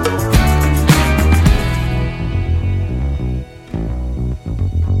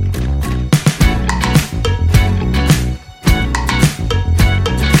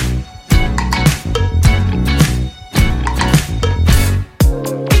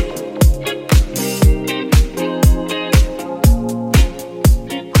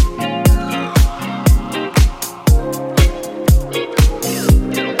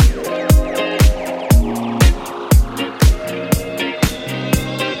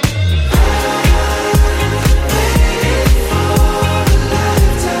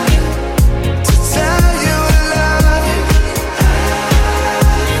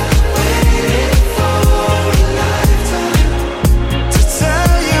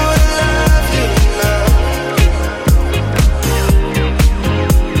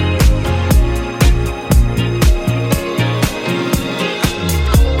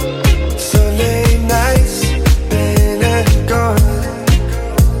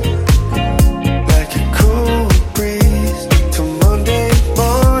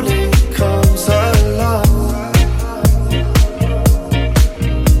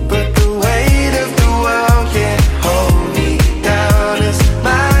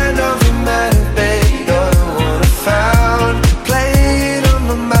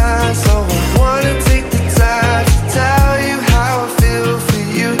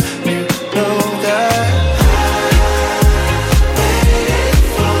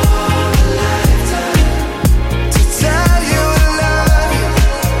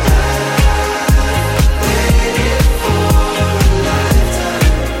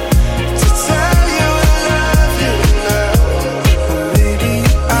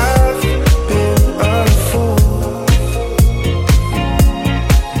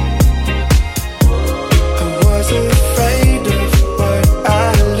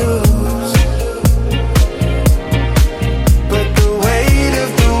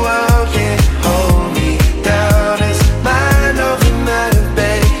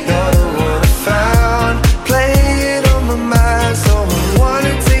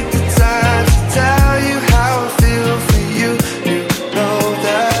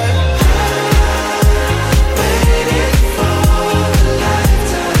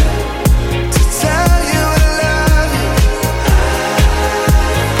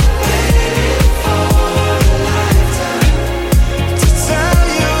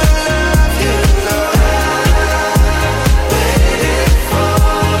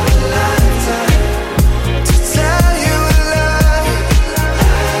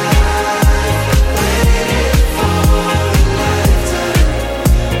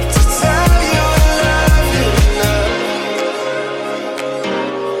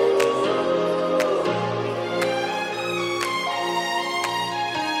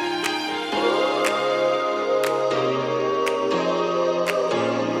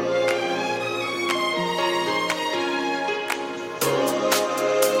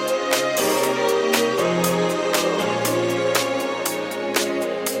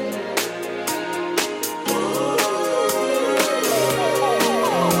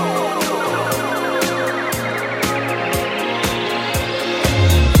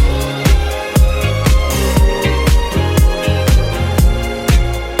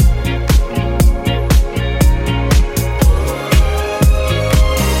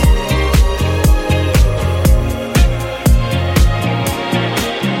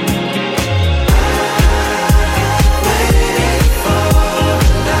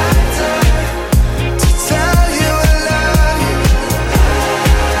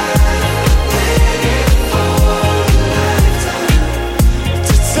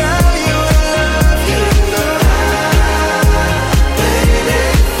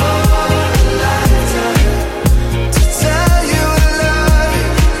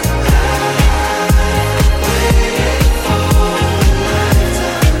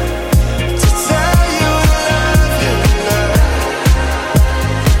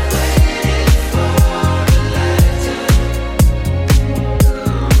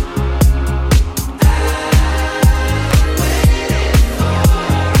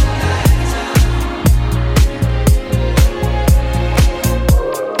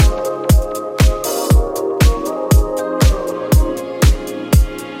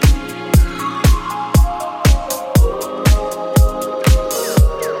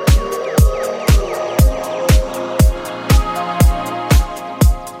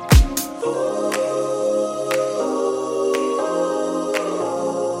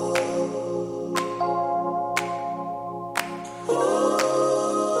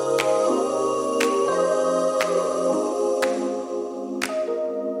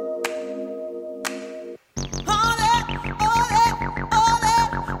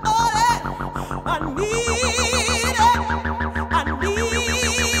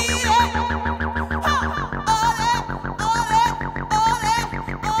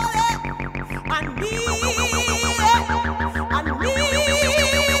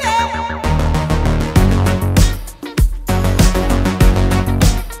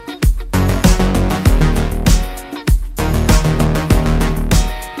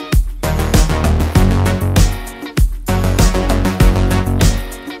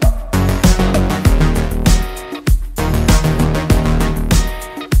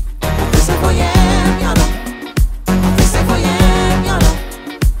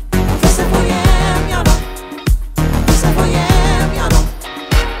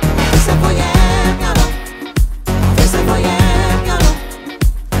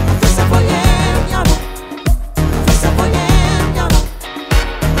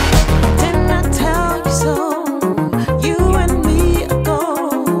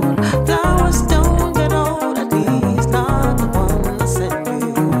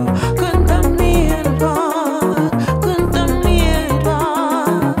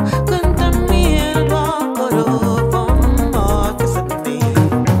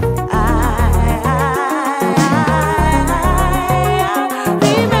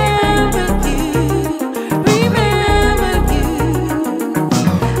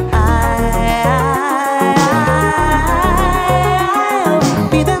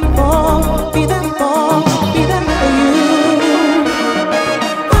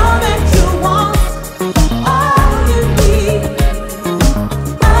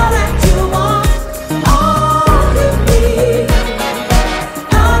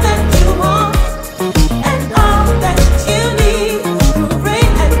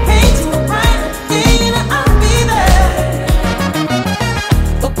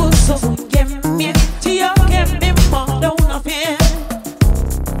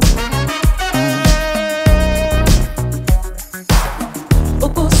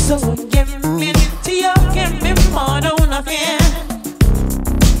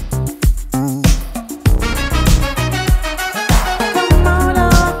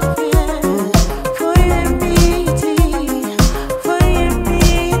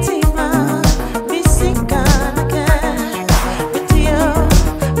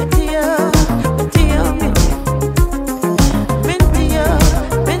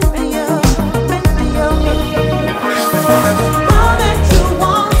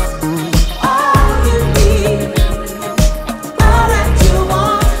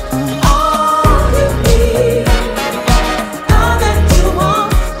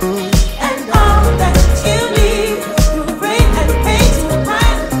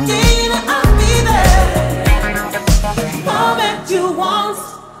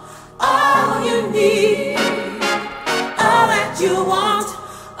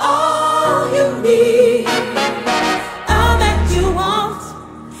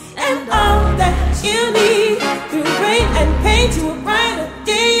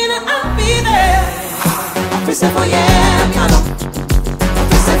 Yeah.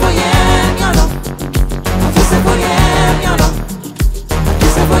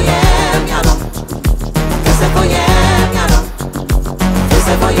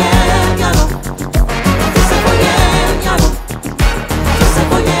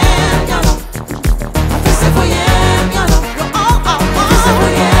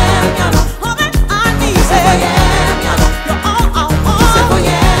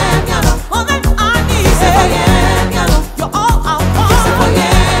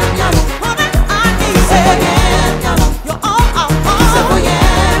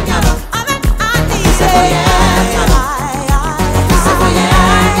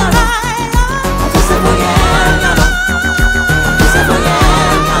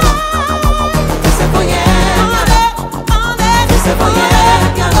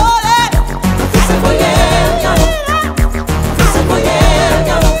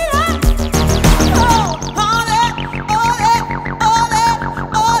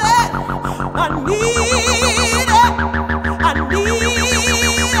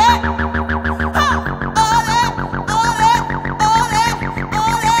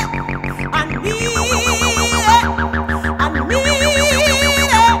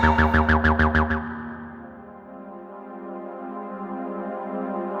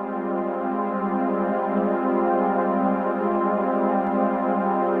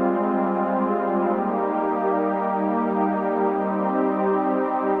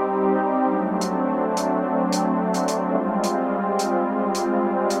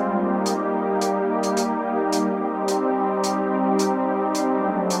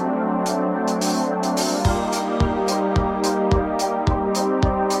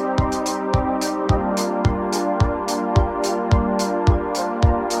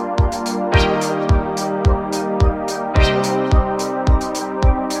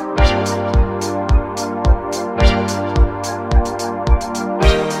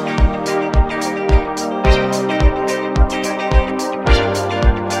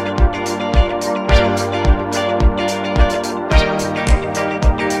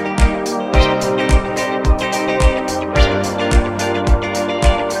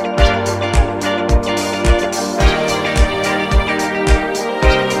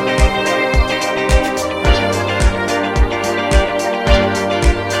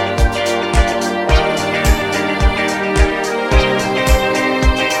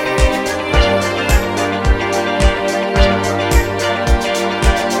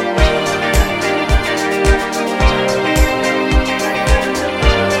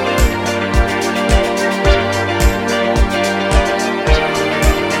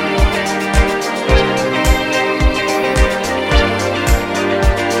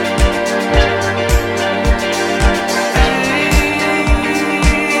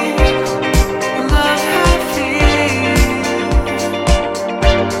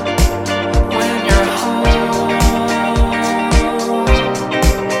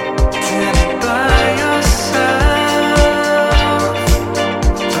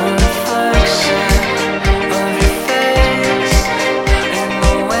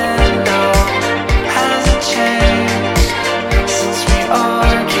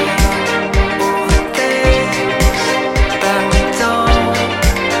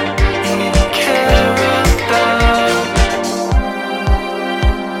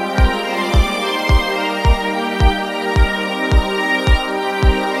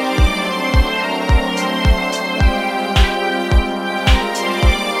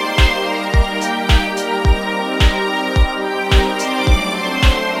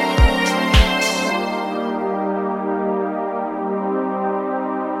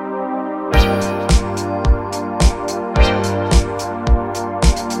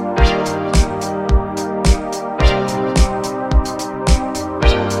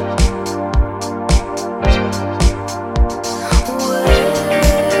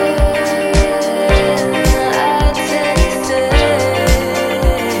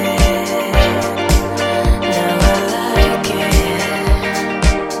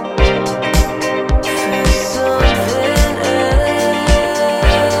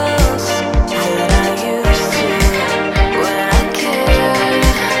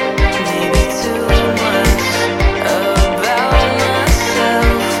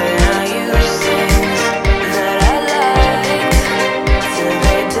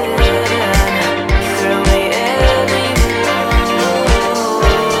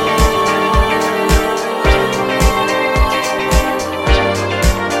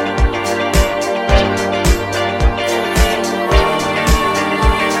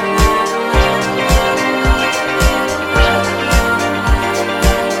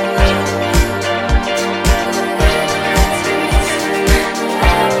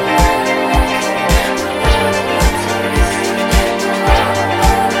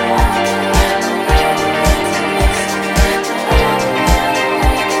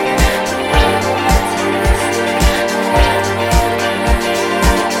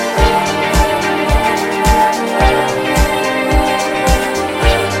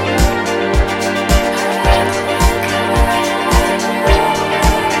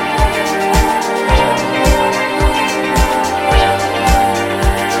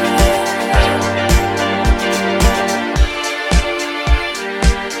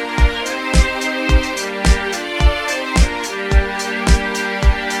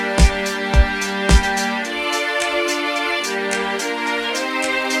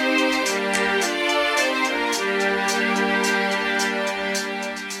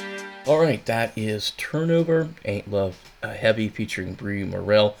 Alright, that is Turnover, Ain't Love Heavy featuring Brie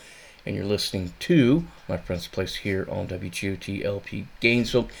Morrell. And you're listening to My Friend's Place here on WGOT LP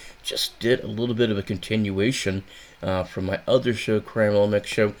Gainesville. Just did a little bit of a continuation from my other show, Caramel Mix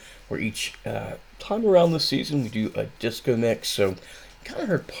Show, where each time around the season we do a disco mix. So kind of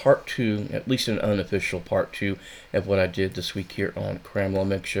heard part two, at least an unofficial part two, of what I did this week here on Caramel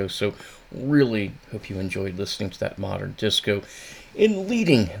Mix Show. So really hope you enjoyed listening to that modern disco. In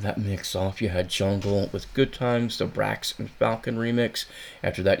leading that mix off, you had Jungle with Good Times, the Brax and Falcon remix.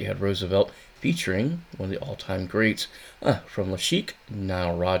 After that, you had Roosevelt featuring one of the all-time greats from La Chic,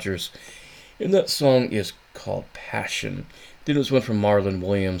 Nile Rodgers. And that song is called Passion. Then it was one from Marlon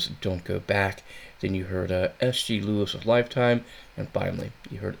Williams, Don't Go Back. Then you heard S.G. Lewis of Lifetime. And finally,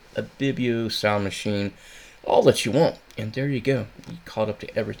 you heard Abibio, Sound Machine, All That You Want. And there you go. You caught up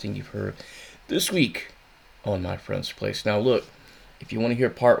to everything you've heard this week on My Friend's Place. Now look, if you want to hear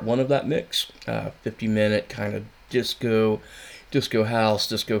part one of that mix, 50-minute kind of disco house,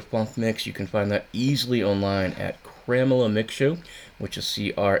 disco funk mix, you can find that easily online at Cramela Mix Show, which is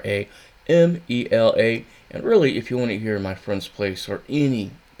Cramela. And really, if you want to hear My Friend's Place or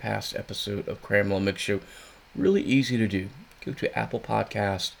any past episode of Cramela Mix Show, really easy to do. Go to Apple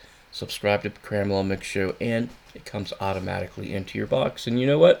Podcast, subscribe to Cramela Mix Show, and it comes automatically into your box. And you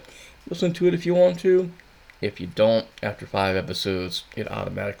know what? Listen to it if you want to. If you don't, after 5 episodes, it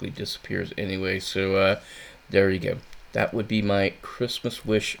automatically disappears anyway. So there you go. That would be my Christmas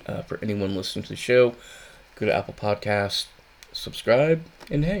wish for anyone listening to the show. Go to Apple Podcasts, subscribe,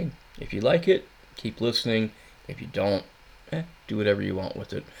 and hey, if you like it, keep listening. If you don't, do whatever you want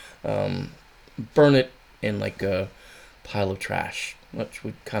with it. Burn it in like a pile of trash, which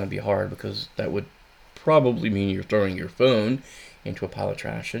would kind of be hard because that would probably mean you're throwing your phone into a pile of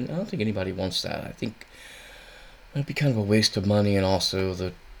trash, and I don't think anybody wants that. I think it'd be kind of a waste of money, and also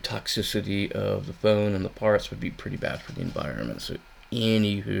the toxicity of the phone and the parts would be pretty bad for the environment. So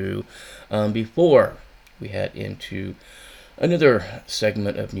anywho, before we head into another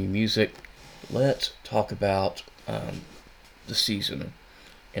segment of new music, let's talk about the season.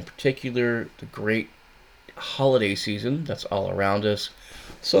 In particular, the great holiday season that's all around us.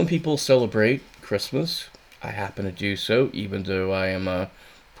 Some people celebrate Christmas. I happen to do so, even though I am a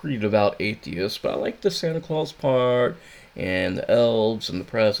pretty devout atheist, but I like the Santa Claus part and the elves and the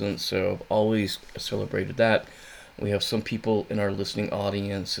presents, so I've always celebrated that. We have some people in our listening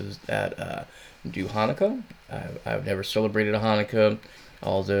audiences that do Hanukkah. I've never celebrated a Hanukkah,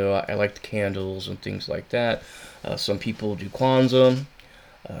 although I like the candles and things like that. Some people do Kwanzaa.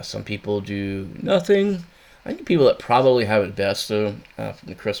 Some people do nothing. I think the people that probably have it best, though, from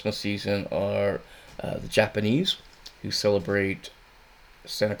the Christmas season are the Japanese, who celebrate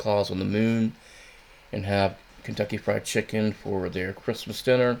Santa Claus on the moon and have Kentucky Fried Chicken for their Christmas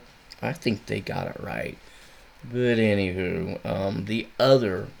dinner. I think they got it right. But anywho, the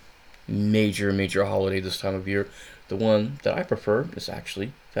other major holiday this time of year, the one that I prefer, is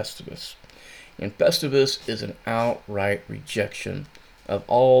actually Festivus. And Festivus is an outright rejection of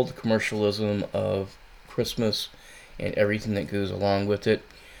all the commercialism of Christmas and everything that goes along with it.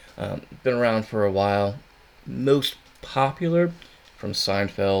 Been around for a while. Most popular from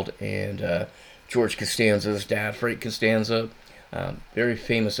Seinfeld and George Costanza's dad, Frank Costanza. Very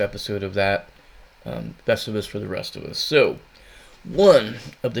famous episode of that. Festivus for the rest of us. So, one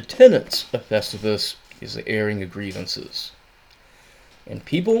of the tenets of Festivus is the airing of grievances. And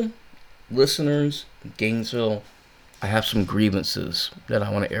people, listeners, Gainesville, I have some grievances that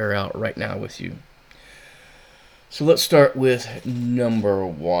I want to air out right now with you. So let's start with number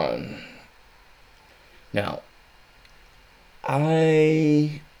 1. Now,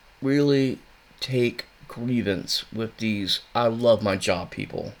 I really take grievance with these I love my job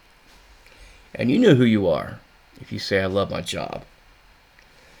people. And you know who you are if you say I love my job.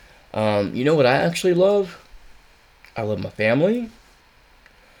 You know what I actually love? I love my family.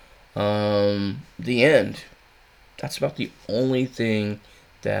 The end. That's about the only thing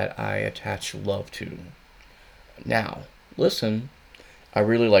that I attach love to. Now, listen, I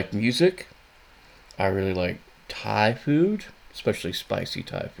really like music. I really like Thai food, especially spicy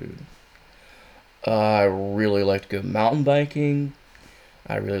Thai food. I really like to go mountain biking.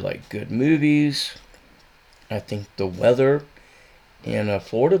 I really like good movies. I think the weather in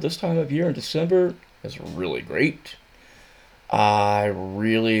Florida this time of year in December is really great. I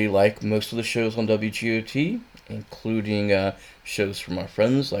really like most of the shows on WGOT, including shows from our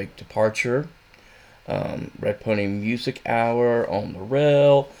friends like Departure, Red Pony Music Hour, On the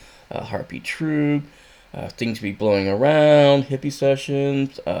Rail, Heartbeat True, Things Be Blowing Around, Hippie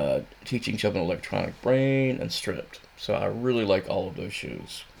Sessions, Teaching Children Electronic Brain, and Stripped. So I really like all of those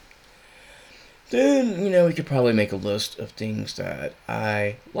shows. Then, we could probably make a list of things that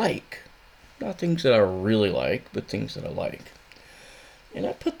I like. Not things that I really like, but things that I like. And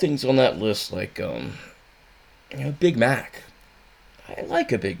I put things on that list like, Big Mac. I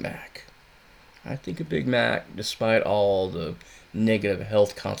like a Big Mac. I think a Big Mac, despite all the negative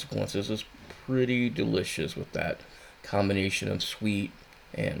health consequences, is pretty delicious with that combination of sweet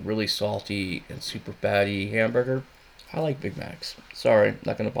and really salty and super fatty hamburger. I like Big Macs. Sorry,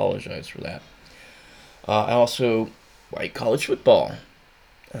 not going to apologize for that. I also like college football.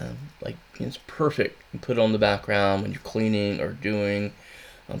 It's perfect. You put it on the background when you're cleaning or doing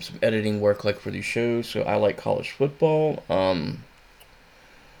some editing work like for these shows. So I like college football.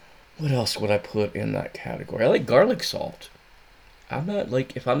 What else would I put in that category? I like garlic salt. I'm not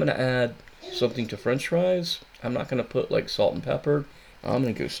if I'm going to add something to French fries, I'm not going to put salt and pepper. I'm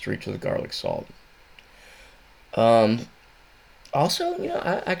going to go straight to the garlic salt. Also,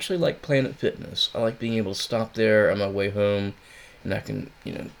 I actually like Planet Fitness. I like being able to stop there on my way home, and I can,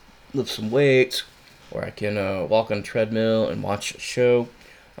 lift some weights, or I can walk on a treadmill and watch a show.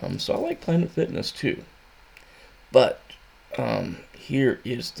 So I like Planet Fitness too. But here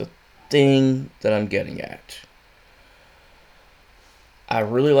is the thing that I'm getting at. I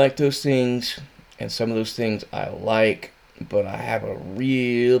really like those things, and some of those things I like, but I have a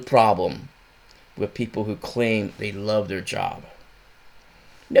real problem with people who claim they love their job.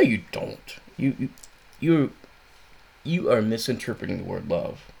 No, you don't. You are misinterpreting the word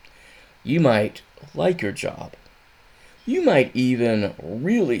love. You might like your job. You might even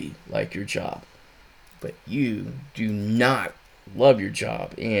really like your job. But you do not love your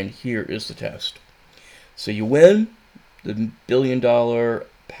job, and here is the test. So you win the $1 billion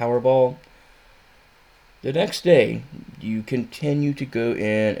Powerball. The next day, you continue to go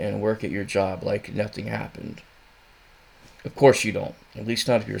in and work at your job like nothing happened. Of course you don't. At least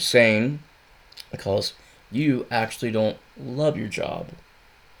not if you're sane, because you actually don't love your job.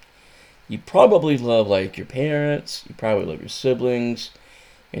 You probably love your parents, you probably love your siblings,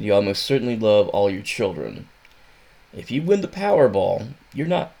 and you almost certainly love all your children. If you win the Powerball, you're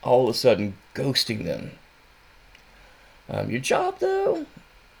not all of a sudden ghosting them. Your job, though,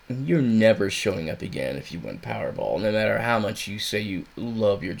 you're never showing up again if you win Powerball, no matter how much you say you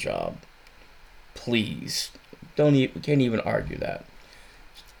love your job. Please, can't even argue that.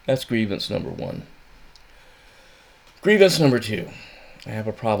 That's grievance number 1. Grievance number 2. I have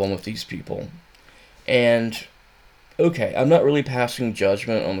a problem with these people. And, okay, I'm not really passing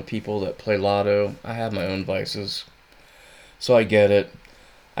judgment on the people that play lotto. I have my own vices. So I get it.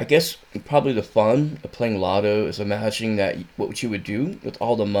 I guess probably the fun of playing lotto is imagining that what you would do with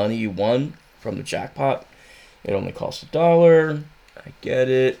all the money you won from the jackpot. It only costs $1. I get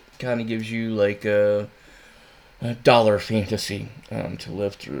it. Kind of gives you a dollar fantasy to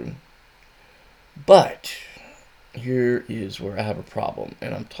live through. But here is where I have a problem,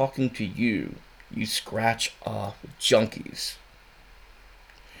 and I'm talking to you scratch off junkies.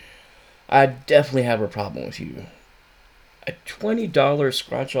 I definitely have a problem with you. A $20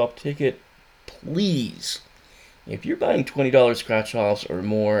 scratch off ticket, please. If you're buying $20 scratch offs or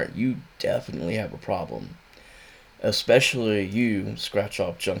more, you definitely have a problem. Especially you, scratch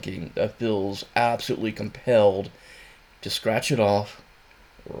off junkie, that feels absolutely compelled to scratch it off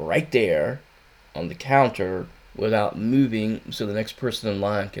right there on the counter without moving so the next person in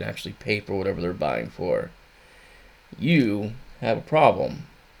line can actually pay for whatever they're buying for. You have a problem.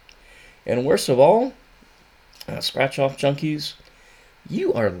 And worst of all, scratch off junkies,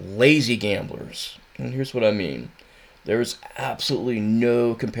 you are lazy gamblers. And here's what I mean. There's absolutely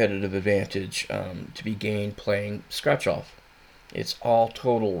no competitive advantage to be gained playing scratch off. It's all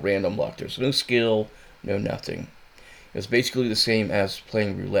total random luck. There's no skill, no nothing. It's basically the same as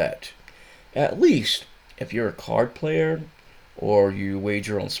playing roulette. At least if you're a card player or you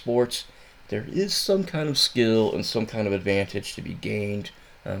wager on sports, there is some kind of skill and some kind of advantage to be gained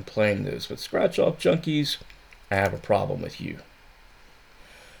playing those. But scratch off junkies, I have a problem with you.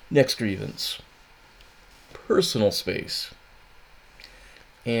 Next grievance. Personal space.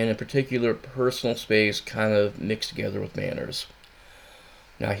 And in particular, personal space kind of mixed together with manners.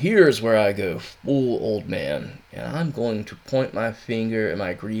 Now here's where I go full old man, and I'm going to point my finger and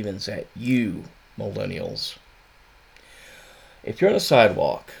my grievance at you, millennials. If you're on a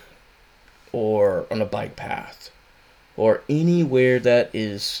sidewalk, or on a bike path, or anywhere that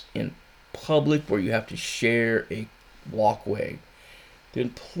is in public where you have to share a walkway, then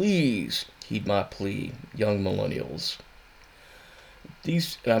please heed my plea, young millennials.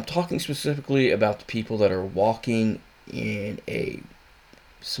 And I'm talking specifically about the people that are walking in a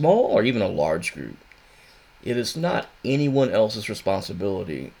small or even a large group. It is not anyone else's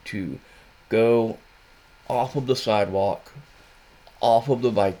responsibility to go off of the sidewalk, off of the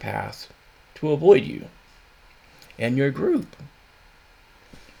bike path to avoid you and your group.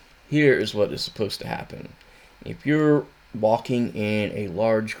 Here is what is supposed to happen. If you're walking in a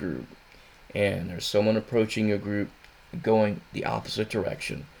large group and there's someone approaching your group going the opposite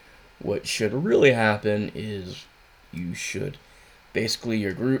direction, what should really happen is you should basically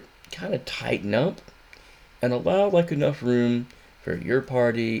your group kind of tighten up and allow like enough room for your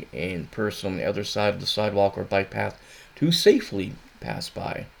party and person on the other side of the sidewalk or bike path to safely pass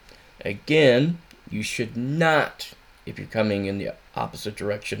by. Again, you should not, if you're coming in the opposite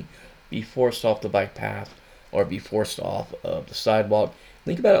direction, be forced off the bike path or be forced off of the sidewalk.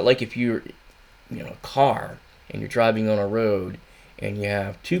 Think about it like if you're, a car and you're driving on a road and you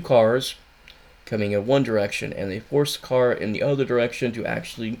have two cars coming in one direction and they force the car in the other direction to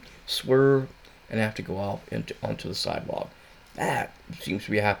actually swerve and have to go off onto the sidewalk. That seems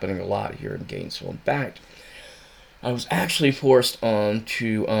to be happening a lot here in Gainesville. In fact, I was actually forced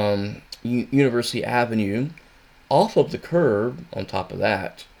onto University Avenue off of the curb on top of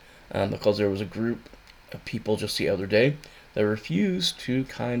that because there was a group of people just the other day that refused to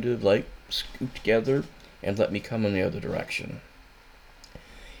kind of like scoot together and let me come in the other direction.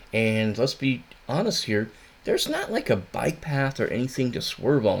 And let's be honest here, there's not like a bike path or anything to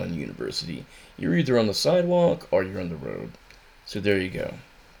swerve on in University. You're either on the sidewalk or you're on the road. So there you go.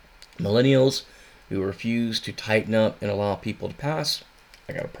 Millennials who refuse to tighten up and allow people to pass,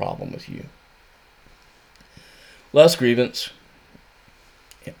 I got a problem with you. Last grievance.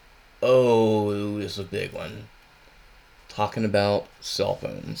 Oh, this is a big one. Talking about cell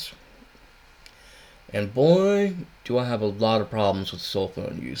phones. And boy, do I have a lot of problems with cell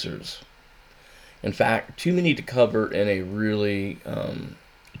phone users. In fact, too many to cover in a really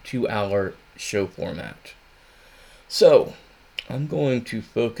 2-hour show format. So, I'm going to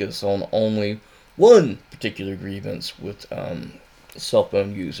focus on only one particular grievance with cell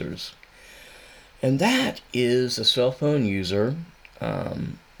phone users. And that is a cell phone user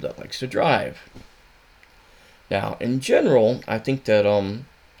that likes to drive. Now, in general, I think that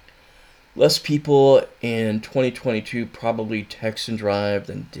less people in 2022 probably text and drive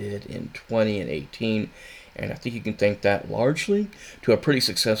than did in 20 and 18. And I think you can thank that largely to a pretty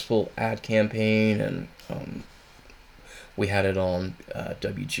successful ad campaign. And we had it on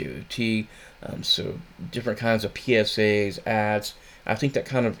WGOT. So different kinds of PSAs, ads. I think that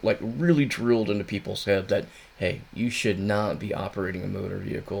kind of like really drilled into people's head that, hey, you should not be operating a motor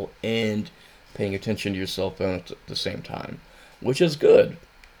vehicle and paying attention to your cell phone at the same time, which is good.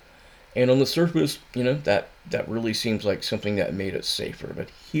 And on the surface, that really seems like something that made it safer. But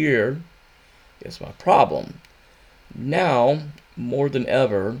here is my problem. Now, more than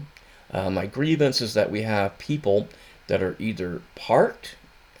ever, my grievance is that we have people that are either parked,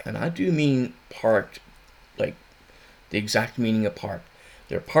 and I do mean parked, like the exact meaning of parked.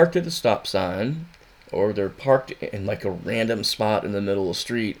 They're parked at a stop sign, or they're parked in like a random spot in the middle of the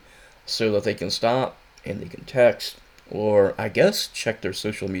street so that they can stop and they can text, or I guess check their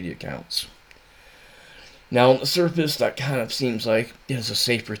social media accounts. Now on the surface, that kind of seems like it is a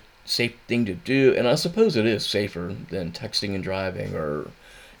safe thing to do, and I suppose it is safer than texting and driving, or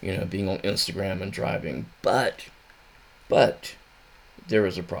being on Instagram and driving. But there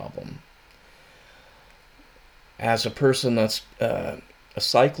is a problem. As a person that's a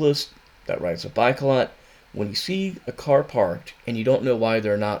cyclist that rides a bike a lot, when you see a car parked and you don't know why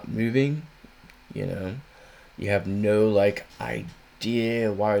they're not moving, you have no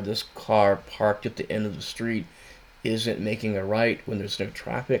idea why this car parked at the end of the street isn't making a right when there's no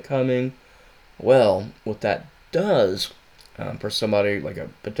traffic coming. Well, what that does for somebody like a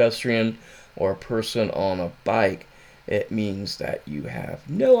pedestrian or a person on a bike, it means that you have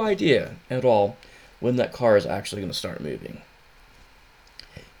no idea at all when that car is actually going to start moving.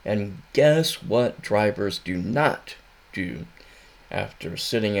 And guess what drivers do not do after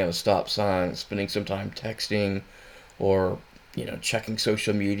sitting at a stop sign, spending some time texting or, checking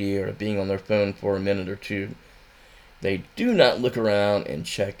social media or being on their phone for a minute or two? They do not look around and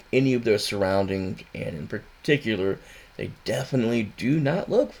check any of their surroundings, and in particular, they definitely do not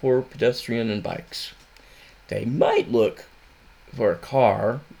look for pedestrian and bikes. They might look for a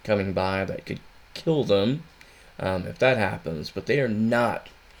car coming by that could kill them if that happens, but they are not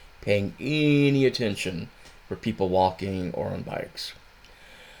paying any attention for people walking or on bikes.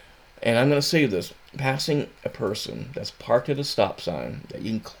 And I'm going to say this, passing a person that's parked at a stop sign that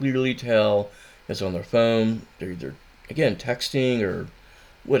you can clearly tell is on their phone, they're either, again, texting or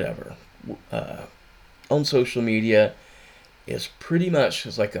whatever, on social media, is pretty much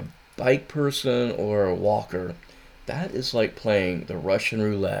as like a bike person or a walker. That is like playing the Russian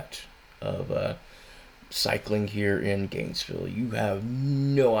roulette of cycling here in Gainesville. You have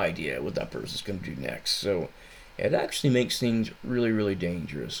no idea what that person's going to do next. So it actually makes things really, really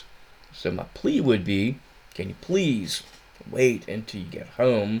dangerous. So my plea would be, can you please wait until you get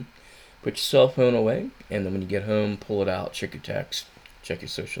home, put your cell phone away, and then when you get home, pull it out, check your text, check your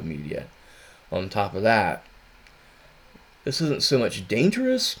social media. On top of that, this isn't so much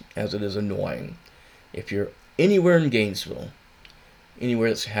dangerous as it is annoying. If you're anywhere in Gainesville, anywhere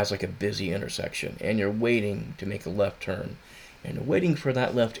that has like a busy intersection, and you're waiting to make a left turn, and you're waiting for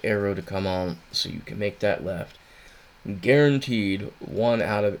that left arrow to come on so you can make that left, guaranteed 1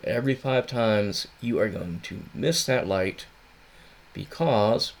 out of every 5 times you are going to miss that light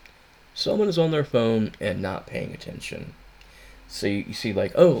because someone is on their phone and not paying attention. So you see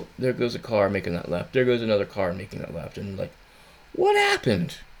like, oh, there goes a car making that left. There goes another car making that left. And like, what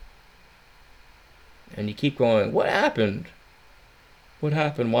happened? And you keep going, what happened? What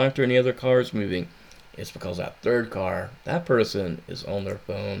happened? Why aren't there any other cars moving? It's because that third car, that person is on their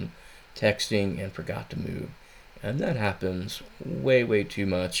phone texting and forgot to move. And that happens way, way too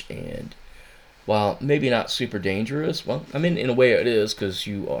much. And while maybe not super dangerous, well, I mean, in a way it is, because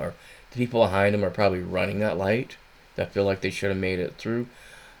the people behind them are probably running that light that feel like they should have made it through.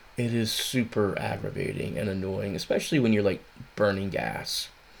 It is super aggravating and annoying, especially when you're like burning gas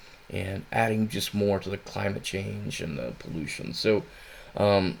and adding just more to the climate change and the pollution. So,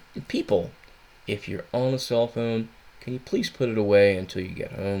 people, if you're on a cell phone, can you please put it away until you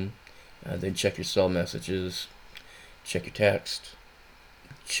get home? Then check your cell messages, check your text,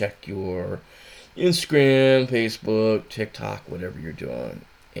 check your Instagram, Facebook, TikTok, whatever you're doing.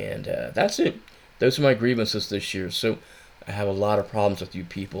 And that's it. Those are my grievances this year. So I have a lot of problems with you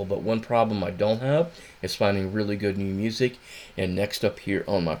people, but one problem I don't have is finding really good new music. And next up here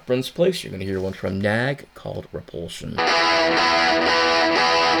on my friend's place, you're going to hear one from Nag called Repulsion.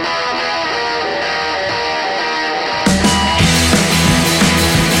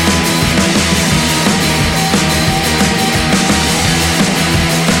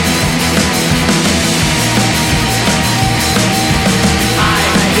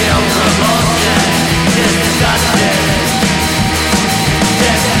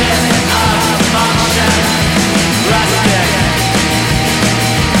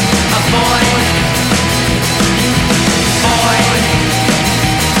 Boy,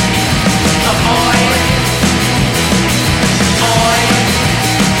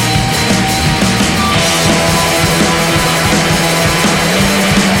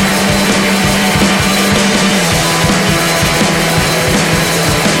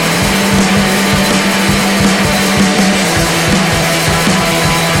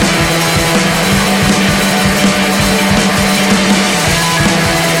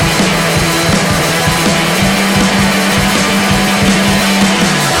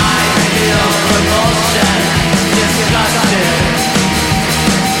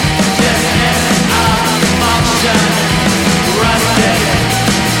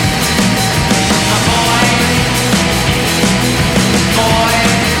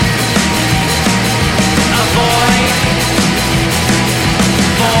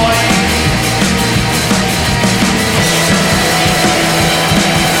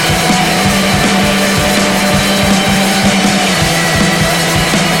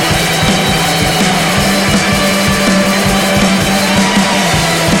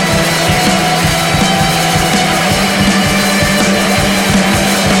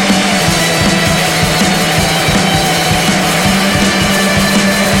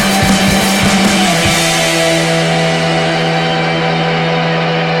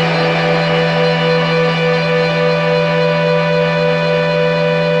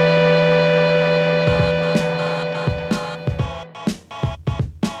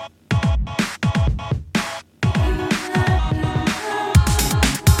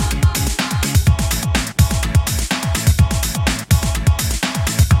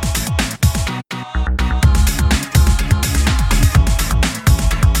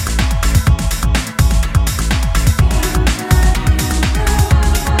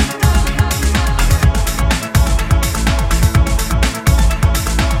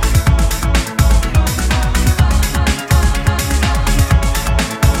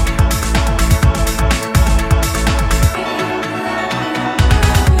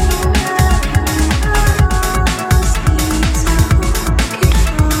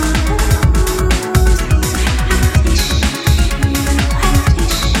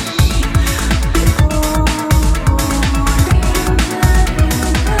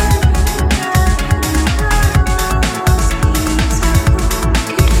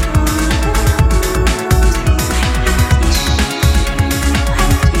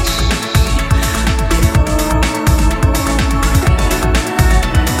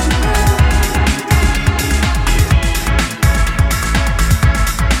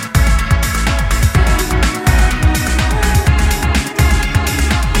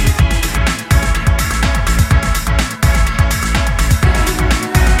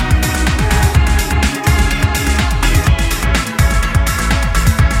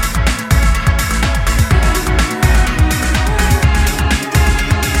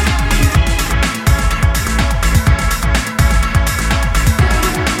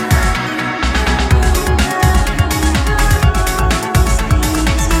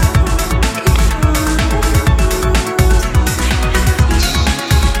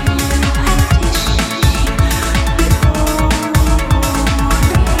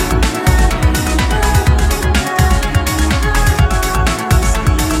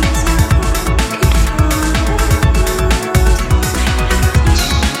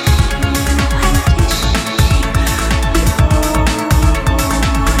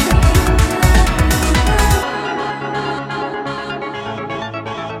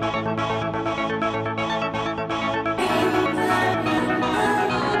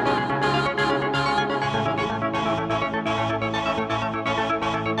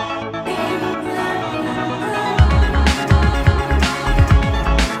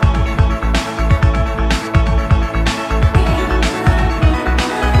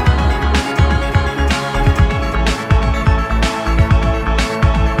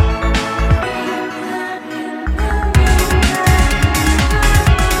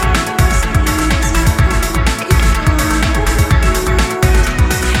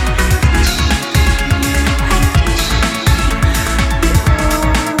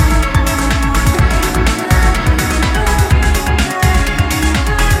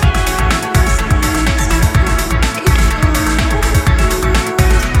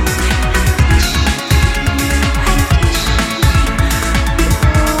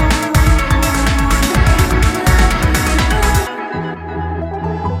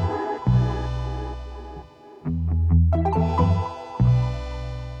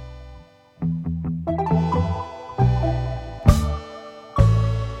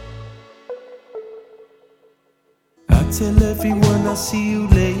 tell everyone I'll see you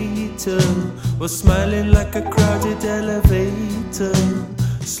later, or smiling like a crowded elevator,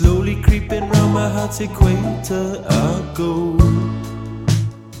 slowly creeping round my heart's equator. I'll go.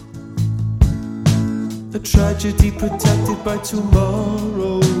 A tragedy protected by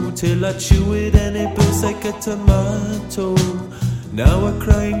tomorrow, till I chew it and it bursts like a tomato. Now I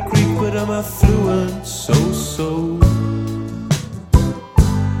cry in Greek but I'm affluent, so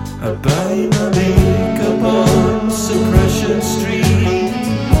I buy my makeup on Suppression Street.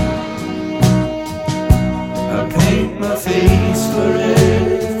 I paint my face for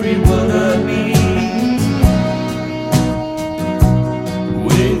everyone I meet,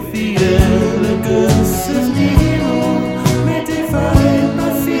 with the elegance of Nero, may divide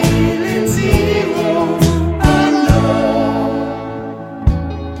my feeling zero. I know.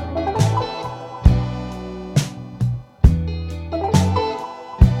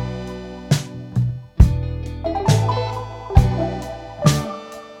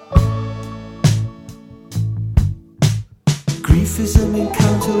 Grief is an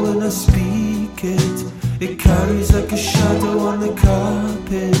encounter when I speak it. It carries like a shadow on the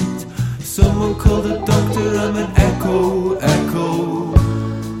carpet. Someone call the doctor, I'm an echo.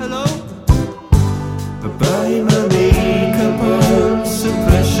 Hello? I buy my makeup on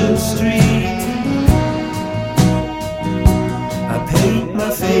Suppression Street. I paint my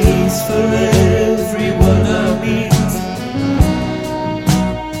face for everyone I meet.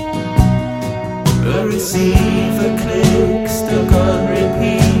 A receiver click stuck on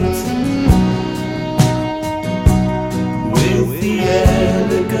repeat, with the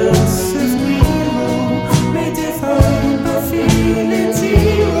elegance of Nero, may define my feeling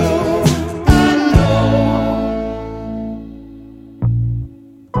zero. I know.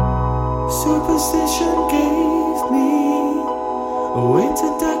 Superstition gave me a way to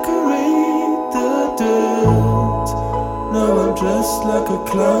decorate the dirt. Now I'm dressed like a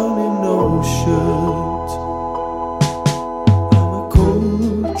clown in no shirt. I'm a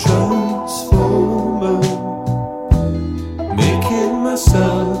cold transformer, making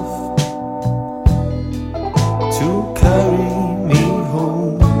myself to carry me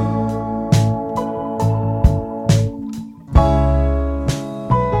home.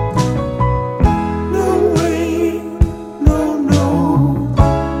 No way, no, no.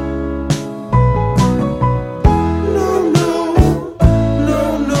 No, no,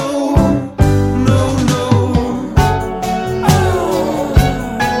 no, no, no, no.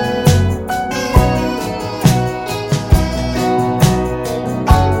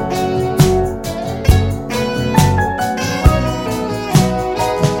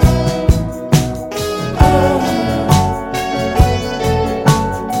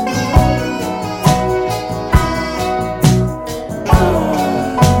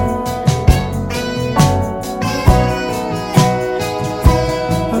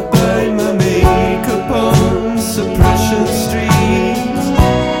 I buy my makeup on Suppression Street.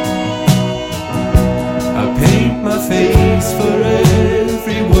 I paint my face for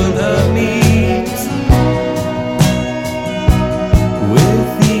everyone I meet, with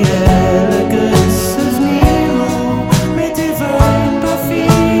the elegance of Nero, may divide my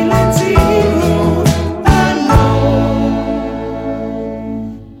feeling zero. I know.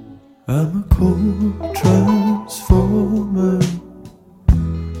 I'm a cold transformer,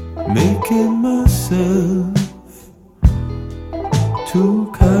 making myself to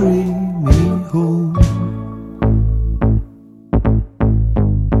carry me home.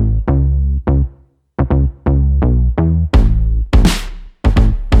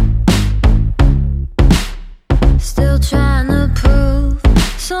 Still trying to prove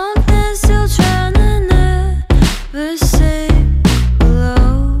something, still trying to never say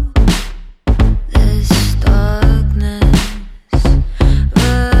hello. This darkness,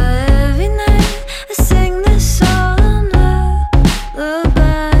 but every night I sing this song,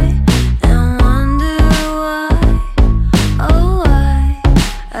 lullaby.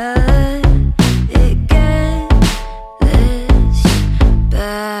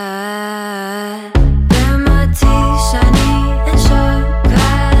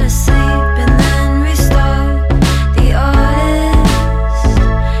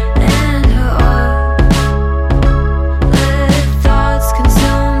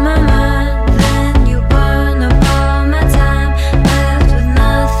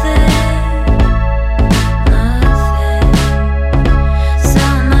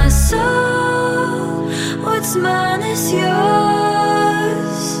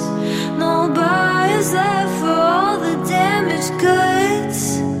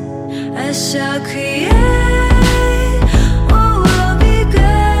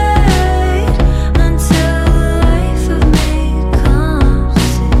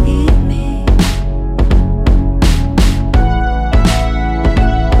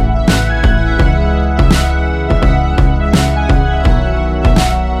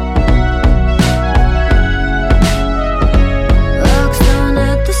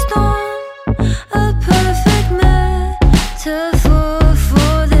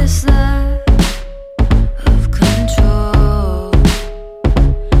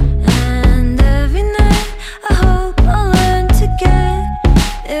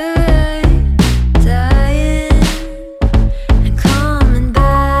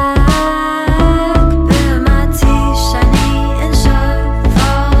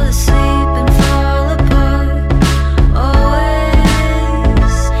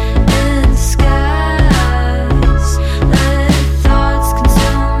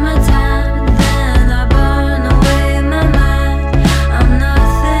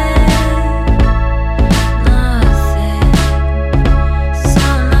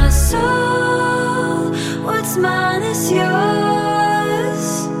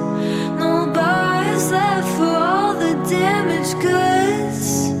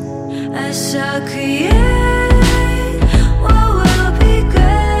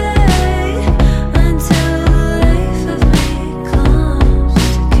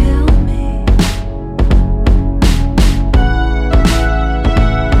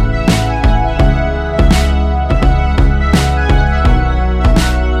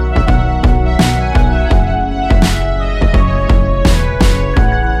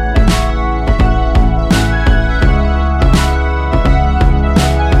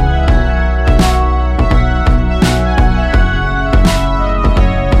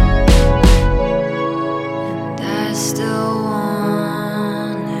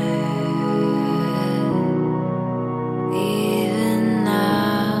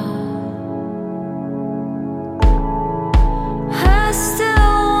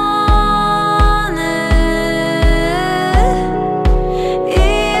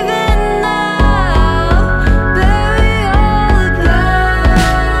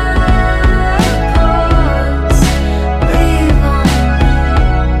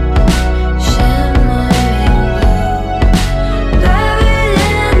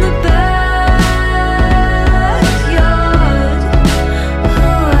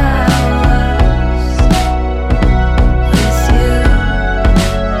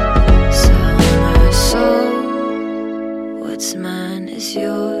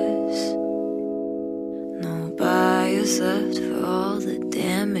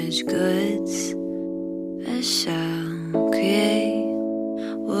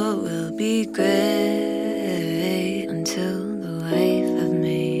 what will be great until the life I've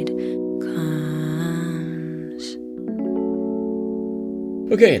made comes.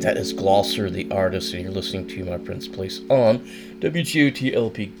 Okay, that is Glosser, the artist, and you're listening to My Prince Place on WGOT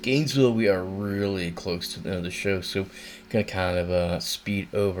LP Gainesville. We are really close to the end of the show, so I'm going to kind of speed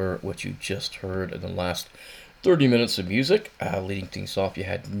over what you just heard in the last 30 minutes of music. Leading things off, you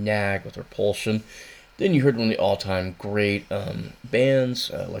had Nag with Repulsion. Then you heard one of the all-time great bands,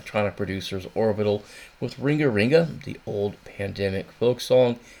 electronic producers, Orbital, with Ringa Ringa, the old pandemic folk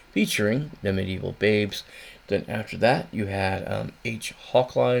song featuring the Medieval Babes. Then after that, you had H.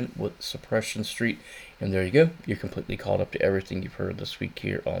 Hawkline with Suppression Street. And there you go. You're completely caught up to everything you've heard this week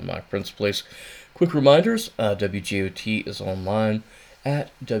here on My Prince Place. Quick reminders, WGOT is online at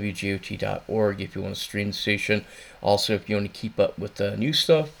WGOT.org if you want to stream the station. Also, if you want to keep up with new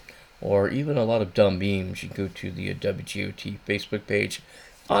stuff or even a lot of dumb memes, you can go to the WGOT Facebook page.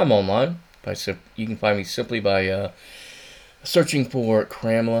 I'm online. You can find me simply by searching for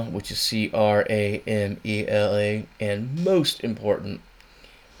Cramela, which is Cramela, and most important,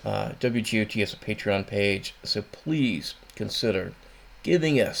 WGOT has a Patreon page, so please consider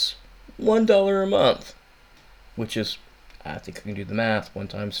giving us $1 a month, which is, I think I can do the math, 1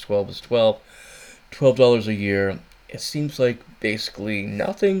 times 12 is 12, $12 a year. It seems like basically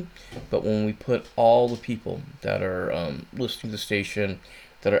nothing, but when we put all the people that are listening to the station,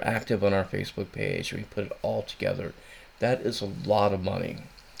 that are active on our Facebook page, and we put it all together, that is a lot of money,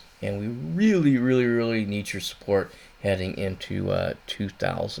 and we really, really, really need your support heading into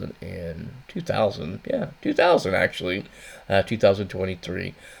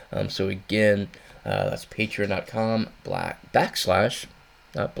 2023. So again, that's patreon.com /,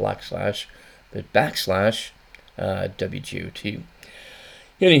 not /, but /WGOT.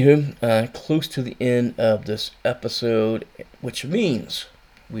 Anywho, close to the end of this episode, which means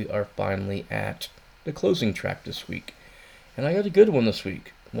we are finally at the closing track this week. And I got a good one this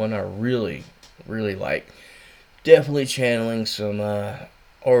week, one I really, really like. Definitely channeling some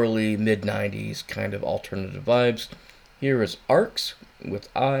early, mid-90s kind of alternative vibes. Here is Arcs with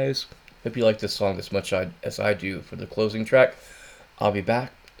Eyes. Hope you like this song as much as I do for the closing track. I'll be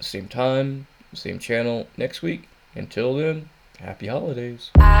back, same time, same channel next week. Until then, happy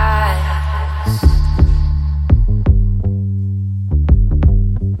holidays.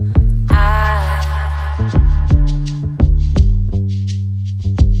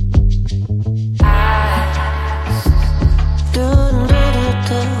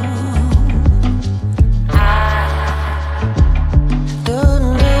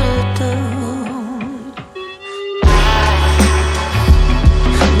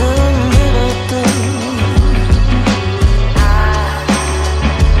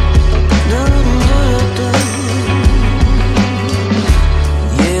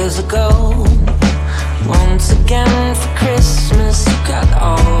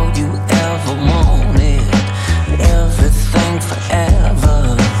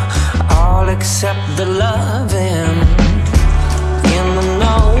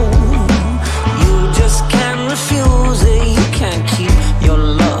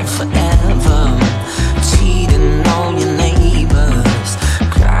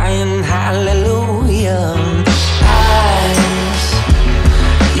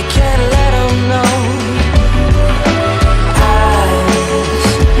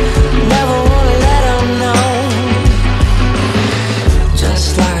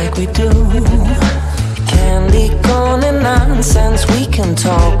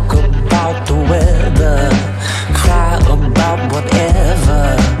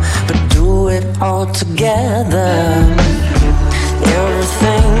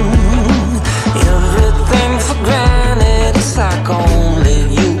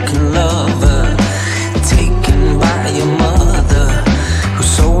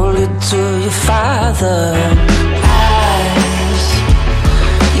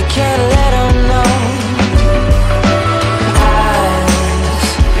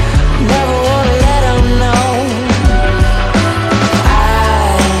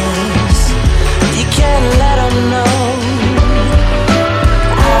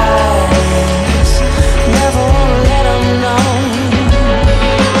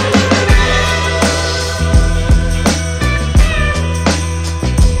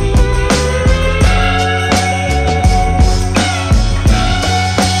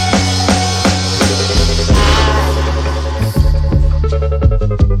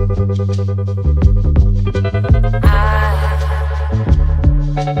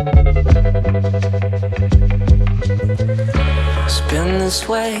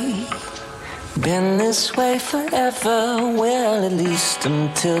 Been this way forever. Well, at least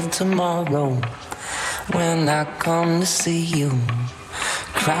until tomorrow, when I come to see you,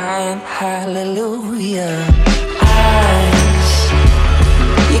 crying hallelujah. Eyes,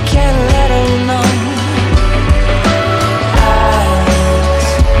 you can't let them know